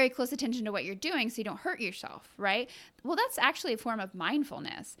very close attention to what you're doing so you don't hurt yourself, right? Well, that's actually a form of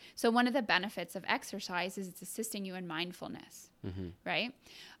mindfulness. So one of the benefits of exercise is it's assisting you in mindfulness, right?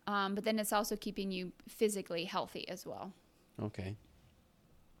 But then it's also keeping you physically healthy as well. Okay.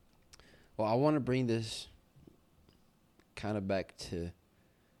 Well, I want to bring this kind of back to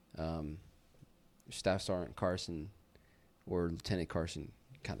Staff Sergeant Carson or Lieutenant Carson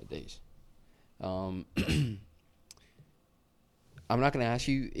kind of days. I'm not going to ask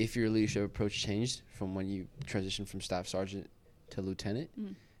you if your leadership approach changed from when you transitioned from Staff Sergeant to Lieutenant,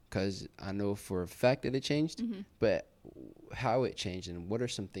 because I know for a fact that it changed, but how it changed and what are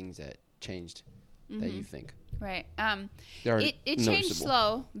some things that changed that you think? Right. It changed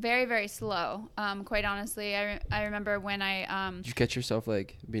slow, very, very slow. Quite honestly, I remember when I Did you catch yourself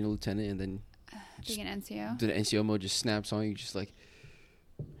like being a lieutenant and then being an NCO? the NCO mode just snaps on you, just like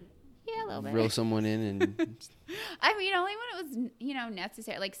Yeah, a little bit. reel someone in and I mean, only when it was,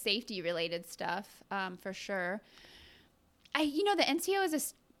 necessary, like safety related stuff, for sure. The NCO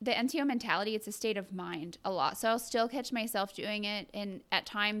is the NCO mentality. It's a state of mind a lot. So I'll still catch myself doing it, and at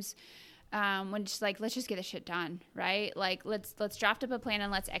times. When just like, let's just get this shit done, right? Like, let's draft up a plan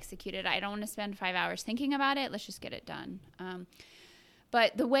and let's execute it. I don't want to spend 5 hours thinking about it. Let's just get it done.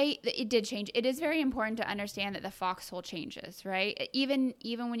 But the way it did change, it is very important to understand that the foxhole changes, right? Even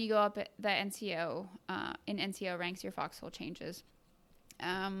when you go up at the NCO, in NCO ranks, your foxhole changes.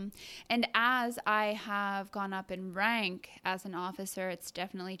 And as I have gone up in rank as an officer, it's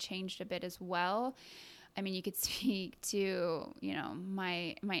definitely changed a bit as well. I mean, you could speak to,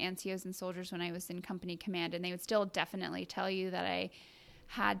 my NCOs and soldiers when I was in company command, and they would still definitely tell you that I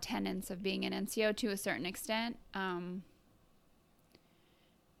had tenets of being an NCO to a certain extent.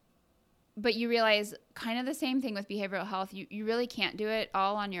 But you realize kind of the same thing with behavioral health. You really can't do it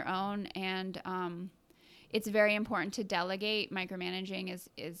all on your own, and it's very important to delegate. Micromanaging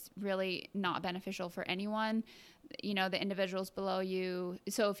is really not beneficial for anyone. The individuals below you.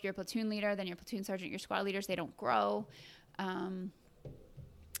 So if you're a platoon leader, then your platoon sergeant, your squad leaders, they don't grow.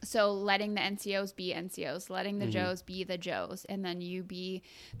 So letting the NCOs be NCOs, letting the Joes be the Joes, and then you be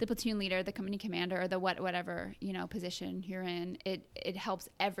the platoon leader, the company commander, or the whatever, you know, position you're in. It helps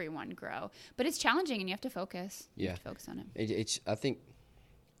everyone grow. But it's challenging, and you have to focus. You have to focus on it. I think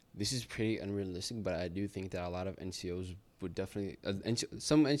this is pretty unrealistic, but I do think that a lot of NCOs would definitely,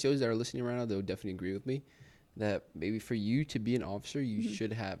 some NCOs that are listening right now, they would definitely agree with me that maybe for you to be an officer, you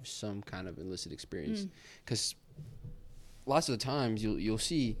should have some kind of enlisted experience. Because lots of the times you'll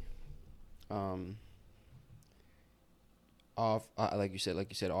see, like you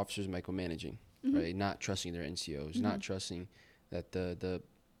said, officers micromanaging, right? Not trusting their NCOs, not trusting that the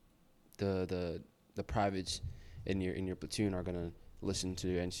privates in your platoon are gonna listen to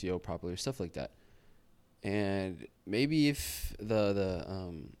your NCO properly or stuff like that. And maybe if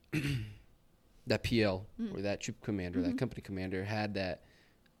the that PL or that troop commander, that company commander had that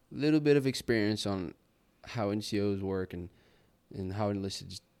little bit of experience on how NCOs work and how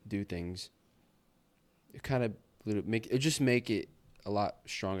enlisted do things, it kind of make it a lot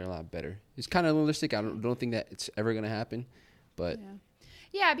stronger, a lot better. It's kind of unrealistic. I don't think that it's ever gonna happen, but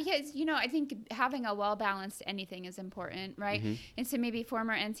yeah, because you know, I think having a well-balanced anything is important, right? And so maybe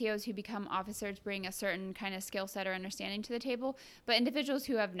former NCOs who become officers bring a certain kind of skill set or understanding to the table, but individuals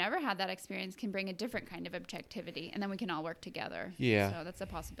who have never had that experience can bring a different kind of objectivity, and then we can all work together. Yeah, so that's a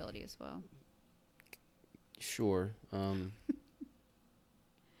possibility as well. Sure.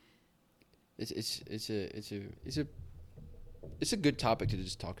 It's a good topic to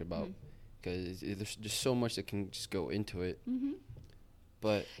just talk about because there's just so much that can just go into it.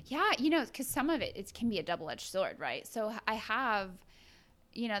 But yeah, you know, because some of it can be a double-edged sword, right? So I have,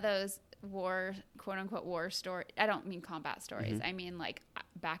 you know, those war, quote unquote, war story. I don't mean combat stories. I mean like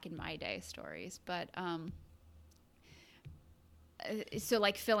back in my day stories. But so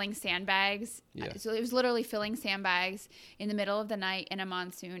like filling sandbags. Yeah. So it was literally filling sandbags in the middle of the night in a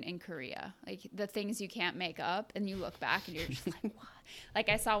monsoon in Korea. Like the things you can't make up, and you look back and you're just like, what? Like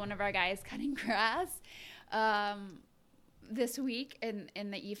I saw one of our guys cutting grass this week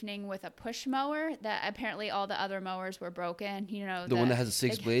in the evening with a push mower that apparently all the other mowers were broken. You know, the one that has the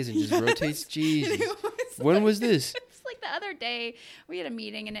 6 blades and just rotates. Jesus. When was this? It was like the other day we had a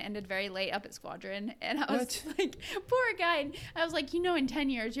meeting and it ended very late up at Squadron, and I was like, poor guy. And I was like, you know, in 10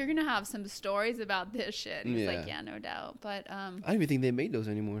 years you're gonna have some stories about this shit. And he's like, yeah, no doubt. But I don't even think they made those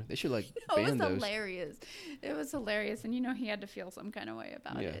anymore. They should like ban those. Hilarious. It was hilarious, and you know he had to feel some kind of way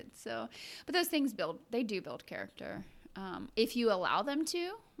about it. So, but those things do build character. If you allow them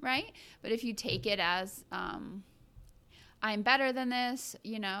to, right? But if you take it as I'm better than this,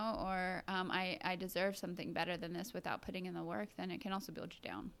 you know, or I deserve something better than this without putting in the work, then it can also build you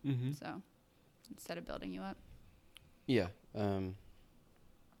down. So instead of building you up. Yeah.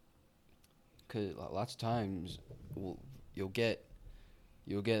 Because lots of times you'll get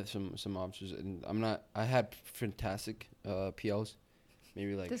some officers, and I had fantastic PLs.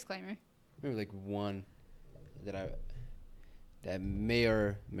 Maybe like disclaimer. Maybe like one that may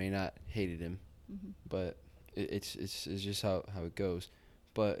or may not hated him, but it's just how it goes.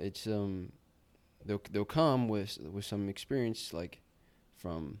 But it's they'll come with some experience, like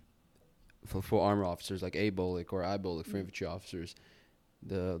for armor officers like ABOLIC or IBOLIC for infantry officers,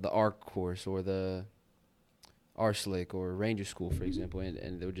 the ARC course or the ARSLIC or Ranger School, for example,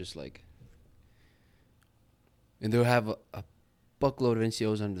 and they'll just like, and they'll have a buckload of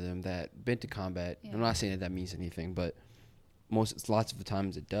NCOs under them that been to combat. I'm not saying that means anything, but lots of the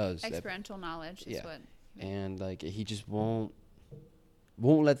times it does. Experiential knowledge is what. And like he just won't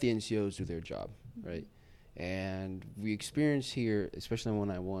let the NCOs do their job, right? And we experienced here, especially when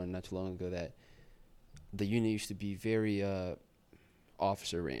I won not too long ago, that the unit used to be very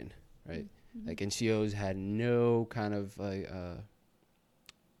officer ran, right? Like NCOs had no kind of like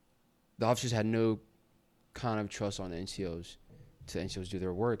the officers had no kind of trust on the NCOs to NCOs do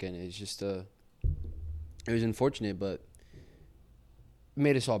their work, and it's just it was unfortunate, but it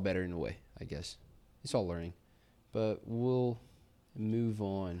made us all better in a way, I guess. It's all learning, but we'll move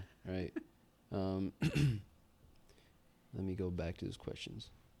on, right? Let me go back to those questions.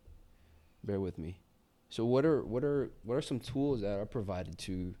 Bear with me. So what are some tools that are provided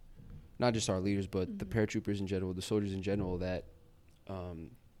to not just our leaders, but the paratroopers in general, the soldiers in general, that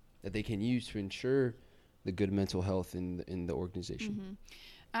that they can use to ensure the good mental health in the organization?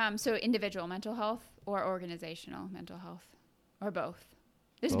 So individual mental health or organizational mental health, or both?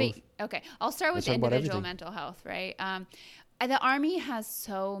 Both. Okay, I'll start with individual mental health, right? the Army has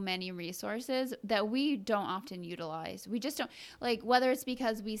so many resources that we don't often utilize. We just don't, like, whether it's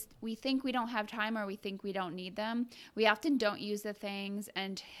because we think we don't have time or we think we don't need them, we often don't use the things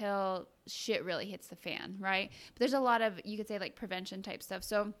until shit really hits the fan, right? But there's a lot of, you could say, like, prevention type stuff.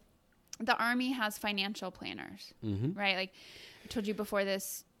 So the Army has financial planners, right? Like I told you before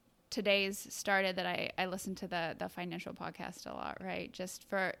today's started that I listened to the financial podcast a lot, right? Just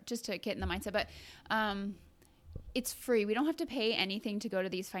to get in the mindset. But it's free. We don't have to pay anything to go to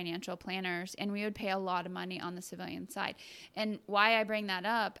these financial planners, and we would pay a lot of money on the civilian side. And why I bring that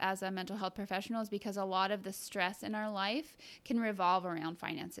up as a mental health professional is because a lot of the stress in our life can revolve around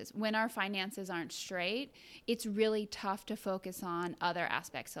finances. When our finances aren't straight, it's really tough to focus on other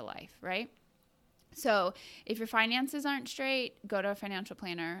aspects of life, right? So if your finances aren't straight, go to a financial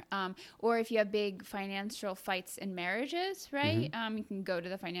planner. Or if you have big financial fights in marriages, right? You can go to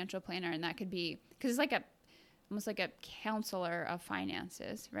the financial planner, and that could be, because it's like almost like a counselor of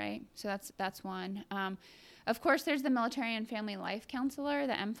finances, right? So that's one. Of course, there's the Military and Family Life Counselor,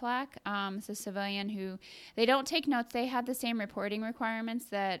 the MFLAC. It's a civilian who, they don't take notes. They have the same reporting requirements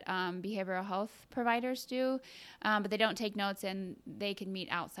that behavioral health providers do, but they don't take notes, and they can meet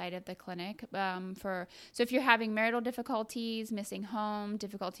outside of the clinic. So if you're having marital difficulties, missing home,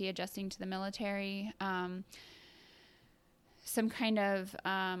 difficulty adjusting to the military, some kind of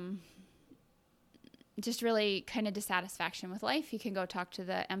just really kind of dissatisfaction with life, you can go talk to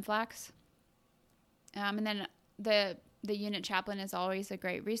the MFLACs. And then the unit chaplain is always a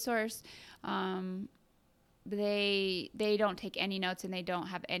great resource. They don't take any notes, and they don't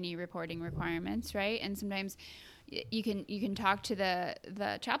have any reporting requirements, right? And sometimes you can talk to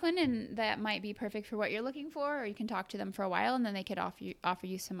the chaplain, and that might be perfect for what you're looking for, or you can talk to them for a while, and then they could offer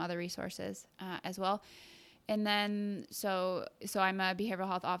you some other resources as well. And then, so I'm a behavioral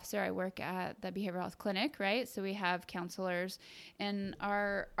health officer. I work at the behavioral health clinic, right? So we have counselors, and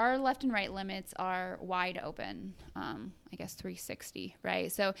our left and right limits are wide open, I guess 360,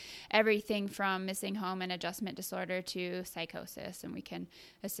 right? So everything from missing home and adjustment disorder to psychosis, and we can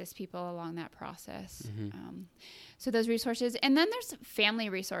assist people along that process. So those resources. And then there's family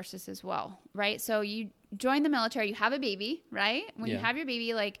resources as well, right? So you join the military, you have a baby, right? When you have your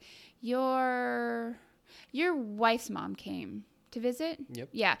baby, like your wife's mom came to visit. Yep.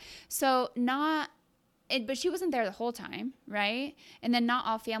 Yeah. So but she wasn't there the whole time, right? And then not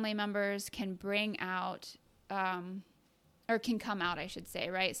all family members can bring out, or can come out, I should say,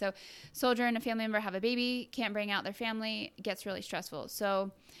 right? So soldier and a family member have a baby, can't bring out their family, it gets really stressful.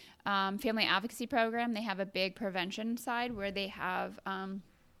 So family advocacy program, they have a big prevention side where they have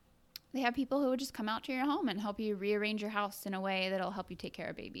people who would just come out to your home and help you rearrange your house in a way that'll help you take care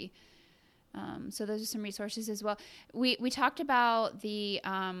of baby. So those are some resources as well. We talked about the,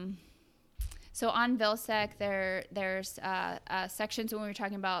 so on VILSEC, there's sections when we were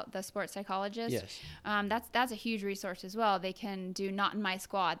talking about the sports psychologist. Yes. That's a huge resource as well. They can do Not in My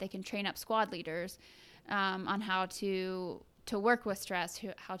Squad. They can train up squad leaders on how to work with stress,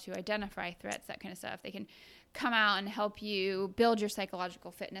 how to identify threats, that kind of stuff. They can come out and help you build your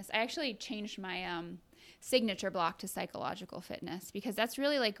psychological fitness. I actually changed my signature block to psychological fitness, because that's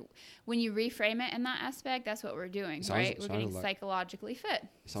really, like, when you reframe it in that aspect, that's what we're doing, right? We're getting psychologically fit.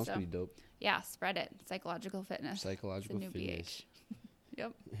 Sounds pretty dope. Yeah, spread it. Psychological fitness. Psychological it's a new fitness. BH.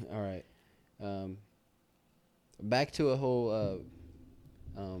 Yep. All right. Back to a whole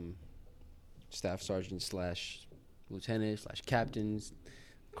staff sergeant / lieutenant / captains,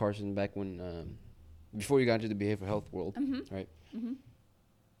 Carson, back when before you got into the behavioral health world, right?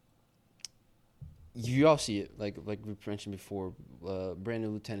 You all see it, like we mentioned before, brand new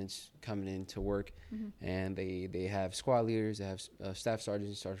lieutenants coming in to work, and they have squad leaders, they have staff sergeants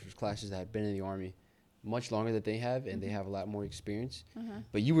and sergeant classes that have been in the Army much longer than they have, and they have a lot more experience.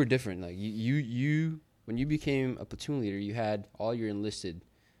 But you were different. Like you when you became a platoon leader, you had all your enlisted.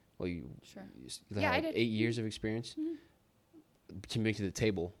 Well, you had 8 years of experience to bring to the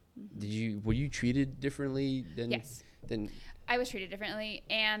table. Were you treated differently than? Yes. Than I was treated differently,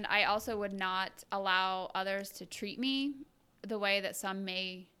 and I also would not allow others to treat me the way that some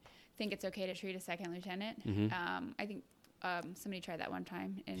may think it's okay to treat a second lieutenant. I think somebody tried that one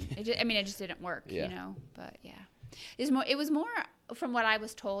time, and it just didn't work, you know. But yeah, it was more from what I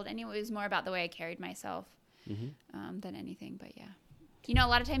was told, and it was more about the way I carried myself than anything. But yeah, you know, a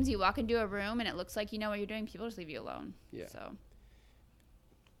lot of times you walk into a room and it looks like you know what you're doing, people just leave you alone. Yeah. So.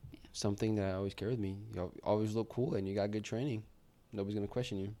 Something that I always carry with me. You always look cool, and you got good training. Nobody's going to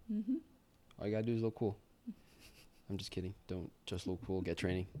question you. All you got to do is look cool. I'm just kidding. Don't just look cool. Get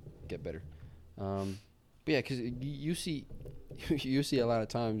training. Get better. But yeah, because you see a lot of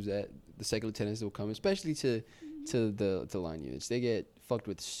times that the second lieutenants will come, especially to to the line units. They get fucked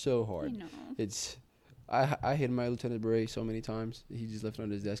with so hard. I know. It's I hit my Lieutenant Beret so many times. He just left it on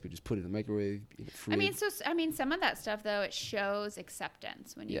his desk or just put it in the microwave. Some of that stuff though, it shows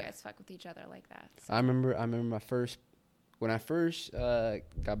acceptance when you guys fuck with each other like that. So. I remember when I first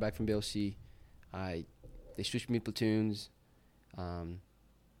got back from BLC, they switched me platoons,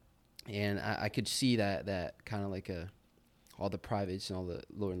 and I could see that kind of like all the privates and all the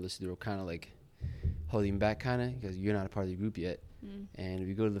lower enlisted were kind of like holding back kind of because you're not a part of the group yet. And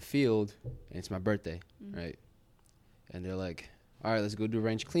we go to the field, and it's my birthday, right? And they're like, all right, let's go do a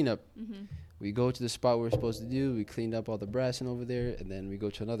range cleanup. We go to the spot we're supposed to do. We cleaned up all the brassing over there, and then we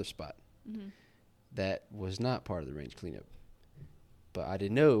go to another spot that was not part of the range cleanup. But I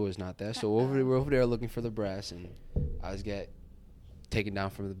didn't know it was not that. So we're over there looking for the brass, and I was taken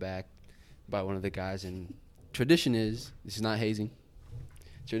down from the back by one of the guys. And tradition is, this is not hazing,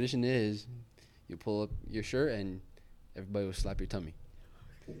 tradition is you pull up your shirt and everybody will slap your tummy.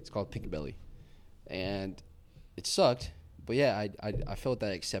 It's called pink belly. And it sucked, but yeah, I felt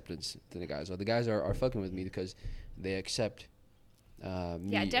that acceptance to the guys. Well, the guys are fucking with me because they accept me.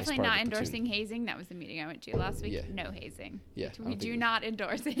 Yeah, definitely not endorsing platoon. hazing. That was the meeting I went to last week. Yeah. No hazing. Yeah, We do not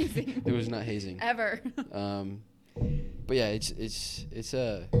endorse hazing. It was not hazing. Ever. But yeah, it's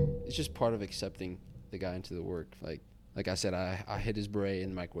just part of accepting the guy into the work. Like I said, I hit his beret in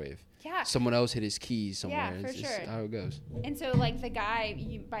the microwave. Yeah. Someone else hit his keys somewhere. Yeah, for it's just sure. how it goes. And so, like, the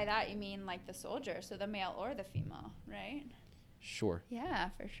guy, by that you mean, like, the soldier, so the male or the female, right? Sure. Yeah,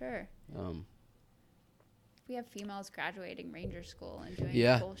 for sure. We have females graduating Ranger School and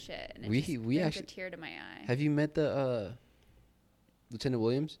doing bullshit, and it we brings actually a tear to my eye. Have you met the Lieutenant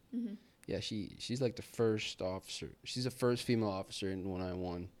Williams? Mm-hmm. Yeah, she's like the first officer. She's the first female officer in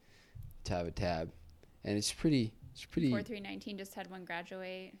 191 to have a tab, and it's pretty. 4319 just had one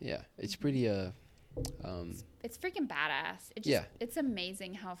graduate. Yeah, it's pretty. It's freaking badass. It's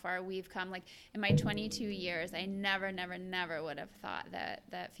amazing how far we've come. Like in my 22 years, I never would have thought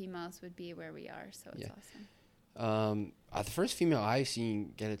that females would be where we are. So it's awesome. The first female I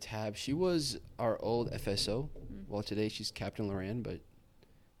seen get a tab, she was our old FSO. Well, today she's Captain Loran, but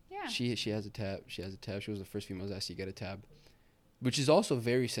yeah, she has a tab. She has a tab. She was the first female I see get a tab, which is also a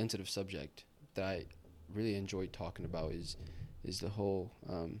very sensitive subject that I really enjoyed talking about. Is the whole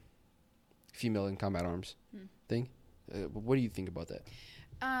female in combat arms thing. What do you think about that?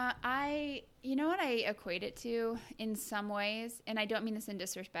 You know what I equate it to in some ways, and I don't mean this in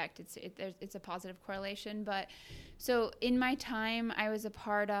disrespect. It's a positive correlation, but so in my time, I was a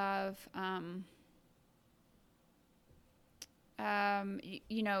part of,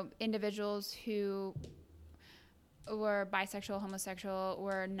 individuals who were bisexual, homosexual,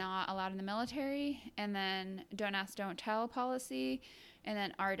 were not allowed in the military, and then Don't Ask, Don't Tell policy, and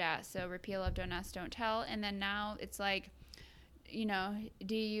then RDAT, so repeal of Don't Ask, Don't Tell, and then now it's like,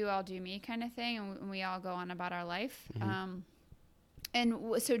 do you all do me kind of thing, and we all go on about our life.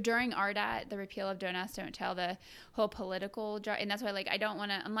 So during RDAT, the repeal of Don't Ask, Don't Tell, the whole political, and that's why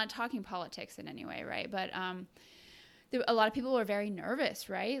I'm not talking politics in any way, right? But a lot of people were very nervous,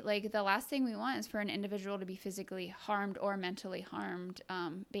 right? Like the last thing we want is for an individual to be physically harmed or mentally harmed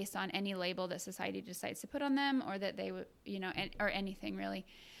based on any label that society decides to put on them, or that they would, or anything really.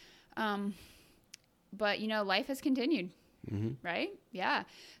 But life has continued, right? Yeah.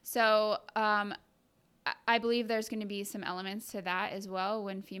 So I believe there's going to be some elements to that as well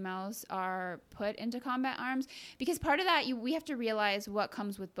when females are put into combat arms, because part of that, we have to realize what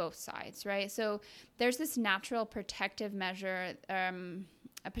comes with both sides, right? So there's this natural protective measure,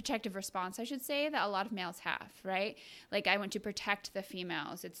 a protective response, I should say, that a lot of males have, right? Like I want to protect the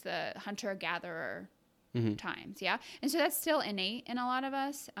females. It's the hunter-gatherer times, yeah? And so that's still innate in a lot of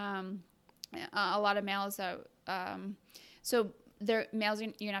us. A lot of males males,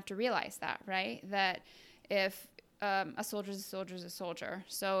 you're gonna have to realize that, right? That if a soldier's a soldier's a soldier.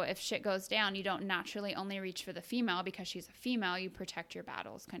 So if shit goes down, you don't naturally only reach for the female because she's a female. You protect your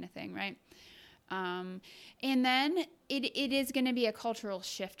battles, kind of thing, right? And then it is going to be a cultural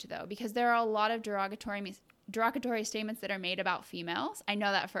shift, though, because there are a lot of derogatory statements that are made about females. I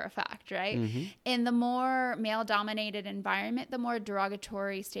know that for a fact, right? In the more male-dominated environment, the more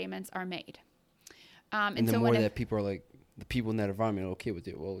derogatory statements are made. And the more that people are like, the people in that environment are okay with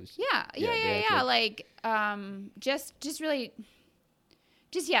it. Well, yeah. Like, just really,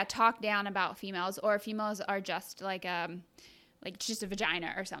 talk down about females, or females are just like just a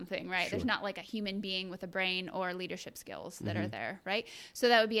vagina or something, right? Sure. There's not like a human being with a brain or leadership skills that are there, right? So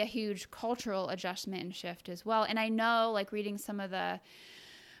that would be a huge cultural adjustment and shift as well. And I know, like reading some of the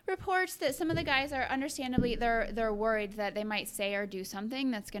reports that some of the guys are understandably they're worried that they might say or do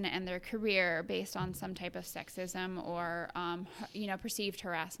something that's going to end their career based on some type of sexism or perceived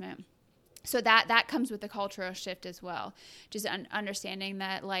harassment. So that comes with the cultural shift as well. Just understanding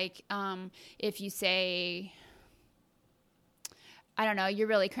that, like, if you say, I don't know, you're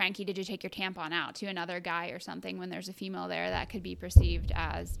really cranky, did you take your tampon out, to another guy or something when there's a female there, that could be perceived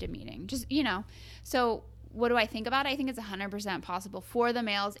as demeaning. Just, so what do I think about it? I think it's 100% possible for the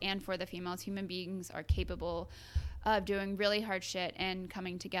males and for the females. Human beings are capable of doing really hard shit and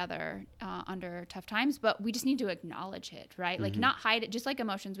coming together under tough times, but we just need to acknowledge it, right? Mm-hmm. Like, not hide it, just like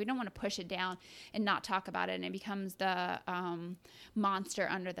emotions. We don't want to push it down and not talk about it, and it becomes the monster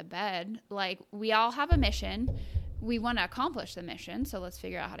under the bed. Like, we all have a mission. We want to accomplish the mission, so let's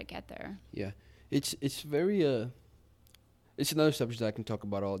figure out how to get there. Yeah. It's very, it's another subject that I can talk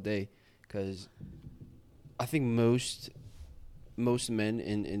about all day, because I think most men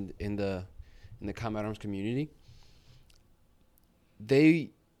in the combat arms community, their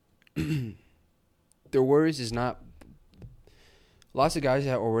worries is not, lots of guys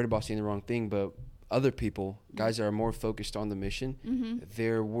that are worried about saying the wrong thing, but other people, guys that are more focused on the mission,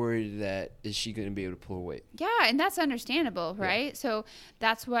 they're worried that, is she going to be able to pull her weight? Yeah, and that's understandable, right? Yeah. So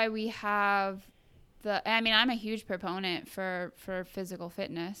that's why we have I'm a huge proponent for physical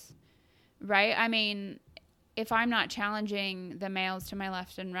fitness, right? I mean, if I'm not challenging the males to my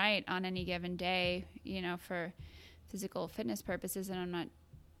left and right on any given day, for physical fitness purposes, and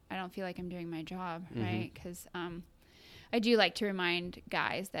I don't feel like I'm doing my job, right? Because I do like to remind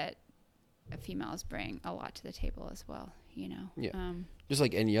guys that females bring a lot to the table as well, Yeah. Just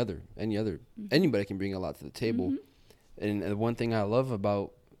like anybody can bring a lot to the table. And the one thing I love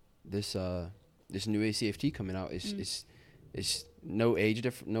about this new ACFT coming out is no age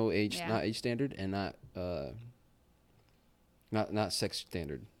not age standard, and not sex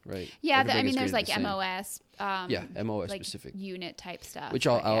standard, right? Yeah, there's like MOS. MOS like specific unit type stuff. Which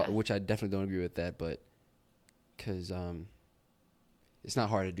which I definitely don't agree with that, but because it's not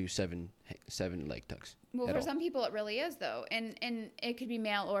hard to do seven leg tucks. Well, for some people it really is, though, and it could be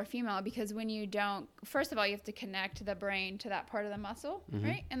male or female, because when you don't, first of all, you have to connect the brain to that part of the muscle,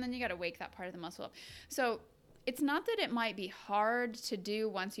 right? And then you got to wake that part of the muscle up. So it's not that it might be hard to do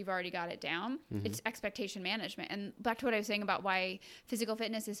once you've already got it down. It's expectation management. And back to what I was saying about why physical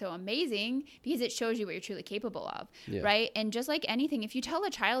fitness is so amazing, because it shows you what you're truly capable of, right? And just like anything, if you tell a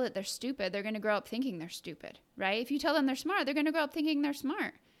child that they're stupid, they're going to grow up thinking they're stupid, right? If you tell them they're smart, they're going to grow up thinking they're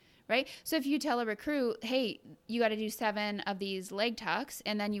smart, right? So if you tell a recruit, hey, you got to do 7 of these leg tucks,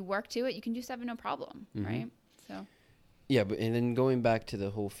 and then you work to it, you can do 7 no problem, right? So yeah, and then going back to the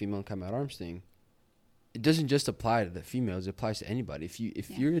whole female combat arms thing, it doesn't just apply to the females; it applies to anybody. If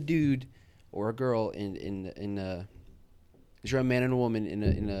you're a dude or a girl if you're a man and a woman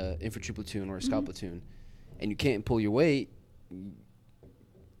in a infantry platoon or a scout platoon, and you can't pull your weight,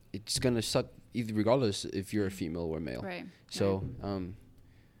 it's gonna suck either, regardless if you're a female or a male. Right. So,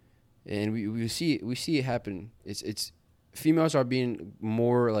 and we see it happen. It's females are being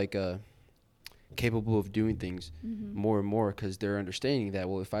more like capable of doing things more and more, because they're understanding that,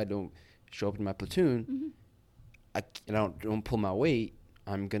 well, if I don't show up in my platoon, I don't pull my weight,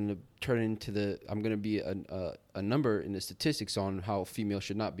 I'm gonna be a number in the statistics on how females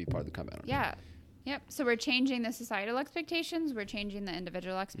should not be part of the combat army. Yeah. Yep. So we're changing the societal expectations, we're changing the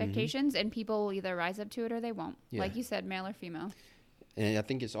individual expectations, and people will either rise up to it or they won't. Yeah. Like you said, male or female. And I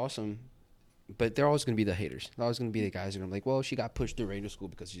think it's awesome, but they're always going to be the haters. They're always going to be the guys who are going to be like, well, she got pushed through Ranger School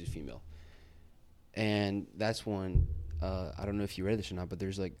because she's a female. And that's one, I don't know if you read this or not, but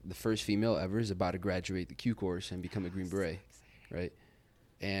there's like the first female ever is about to graduate the Q course and become a Green Beret, right?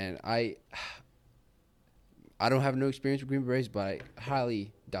 And I don't have no experience with Green Berets, but I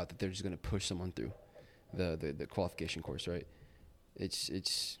highly doubt that they're just going to push someone through the qualification course, right?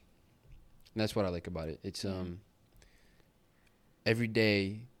 It's that's what I like about it. It's every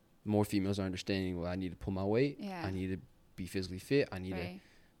day more females are understanding, well, I need to pull my weight. Yeah. I need to be physically fit. I need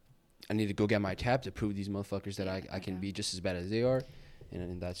to go get my tab to prove these motherfuckers that I can be just as bad as they are.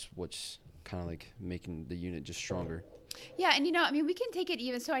 And that's what's kind of like making the unit just stronger. Yeah, and we can take it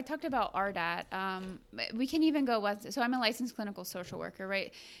even. So I talked about RDAT. We can even go so I'm a licensed clinical social worker,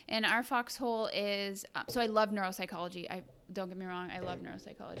 right? And our foxhole is, so I love neuropsychology. Don't get me wrong, I love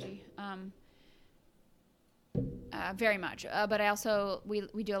neuropsychology. Very much. But I also,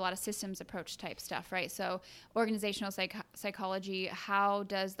 we do a lot of systems approach type stuff, right? So organizational psychology, how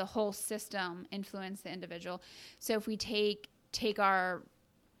does the whole system influence the individual? So if we take our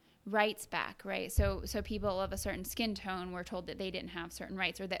rights back, right? So people of a certain skin tone were told that they didn't have certain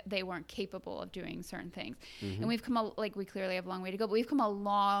rights or that they weren't capable of doing certain things. And we've come we clearly have a long way to go, but we've come a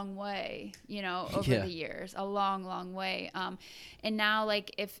long way, over the years, a long, long way. And now,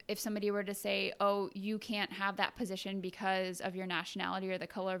 like, if somebody were to say, oh, you can't have that position because of your nationality or the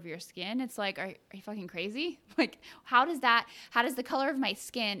color of your skin, it's like, are you fucking crazy? Like, how does the color of my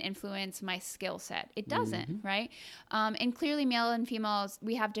skin influence my skill set? It doesn't, right? And clearly male and females,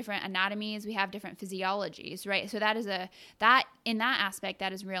 we have different anatomies, we have different physiologies, right? So that is in that aspect,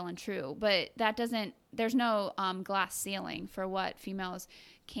 that is real and true, but there's no glass ceiling for what females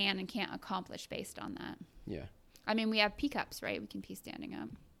can and can't accomplish based on that. Yeah. I mean, we have pee cups, right? We can pee standing up.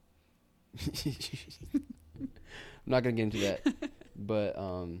 I'm not going to get into that, but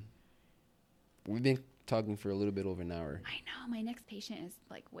we've been talking for a little bit over an hour. I know. My next patient is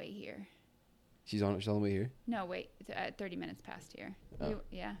like way here. She's on the way here? No, wait. It's 30 minutes past here. Oh.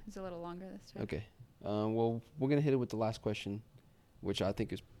 Yeah, it's a little longer this time. Okay. Well, we're going to hit it with the last question, which I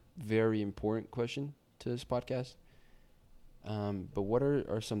think is very important question to this podcast. But what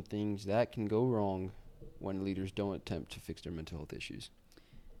are some things that can go wrong when leaders don't attempt to fix their mental health issues?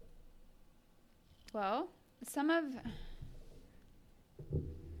 Well, some of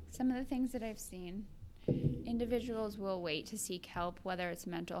the things that I've seen, individuals will wait to seek help, whether it's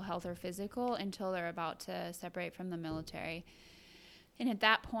mental health or physical, until they're about to separate from the military. And at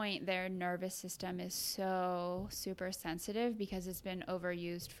that point, their nervous system is so super sensitive because it's been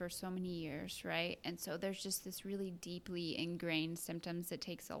overused for so many years, right? And so there's just this really deeply ingrained symptoms that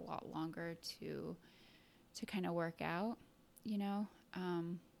takes a lot longer to kind of work out,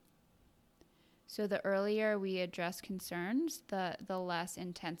 So the earlier we address concerns, the less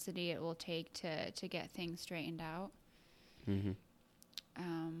intensity it will take to get things straightened out. Mm-hmm.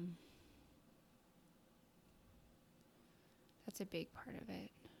 That's a big part of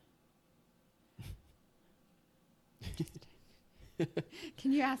it.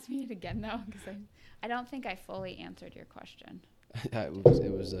 Can you ask me it again, though? Because I don't think I fully answered your question. It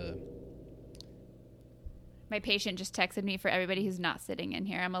was My patient just texted me, for everybody who's not sitting in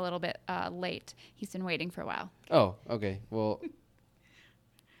here. I'm a little bit late. He's been waiting for a while. Oh, okay. Well,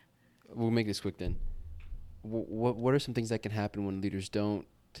 we'll make this quick then. What are some things that can happen when leaders don't?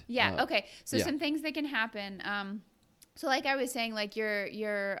 Yeah. Okay. So some things that can happen. So like I was saying, like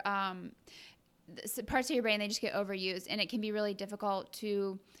your parts of your brain, they just get overused, and it can be really difficult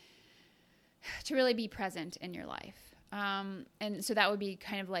to really be present in your life. And so that would be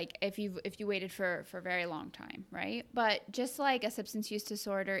kind of like if you waited for a very long time, right? But just like a substance use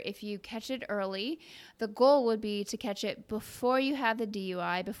disorder, if you catch it early, the goal would be to catch it before you have the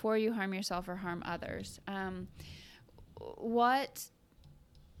DUI, before you harm yourself or harm others.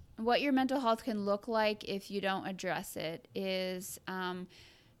 What your mental health can look like if you don't address it is,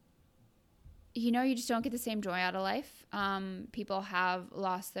 you just don't get the same joy out of life. People have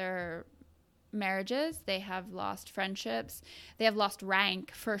lost their marriages, they have lost friendships, they have lost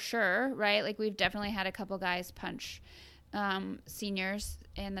rank for sure, right? Like we've definitely had a couple guys punch seniors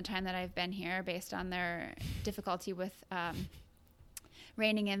in the time that I've been here based on their difficulty with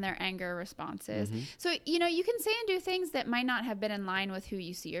reining in their anger responses. Mm-hmm. So, you can say and do things that might not have been in line with who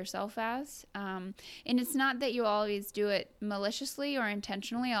you see yourself as. And it's not that you always do it maliciously or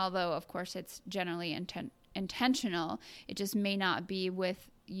intentionally, although of course it's generally intentional. It just may not be with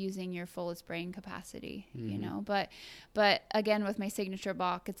using your fullest brain capacity, but again, with my signature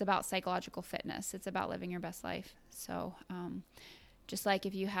block, it's about psychological fitness. It's about living your best life. So, just like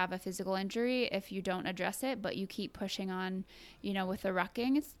if you have a physical injury, if you don't address it, but you keep pushing on, with the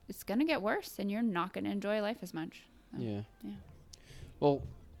rucking, it's going to get worse and you're not going to enjoy life as much. So, yeah. Well,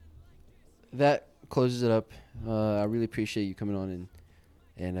 that closes it up. I really appreciate you coming on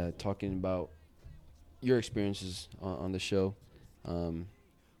and talking about your experiences on the show.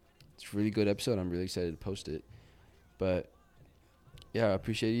 It's a really good episode. I'm really excited to post it. But, yeah, I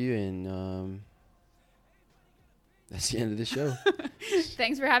appreciate you, and that's the end of the show.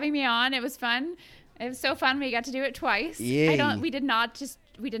 Thanks for having me on. It was fun. It was so fun. We got to do it twice. Yeah. We did not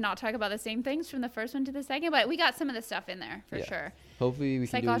talk about the same things from the first one to the second, but we got some of the stuff in there for sure. Hopefully we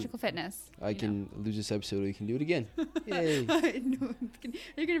can psychological fitness. I can lose this episode. We can do it again. Yay. You're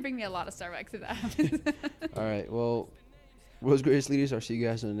going to bring me a lot of Starbucks if that happens. All right. Well, World's Greatest Leaders. I'll see you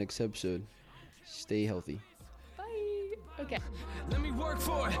guys on the next episode. Stay healthy. Bye. Okay. Let me work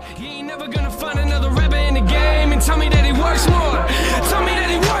for it. You ain't never gonna find another rapper in the game and tell me that he works more. Tell me that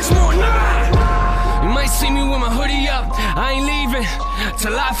he works more. Nah. You might see me with my hoodie up, I ain't leaving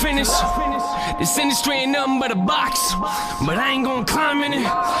till I finish. This industry ain't nothing but a box, but I ain't gonna climb in it.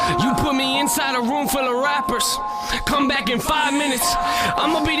 You put me inside a room full of rappers, come back in 5 minutes.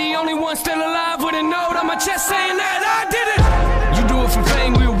 I'ma be the only one still alive with a note on my chest saying that I did it. You do it for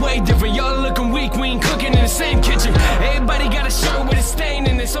fame, we were way different. Y'all looking weak, we ain't cooking in the same kitchen. Everybody got a shirt with a stain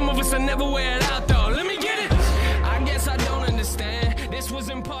in it. Some of us will never wear it out though.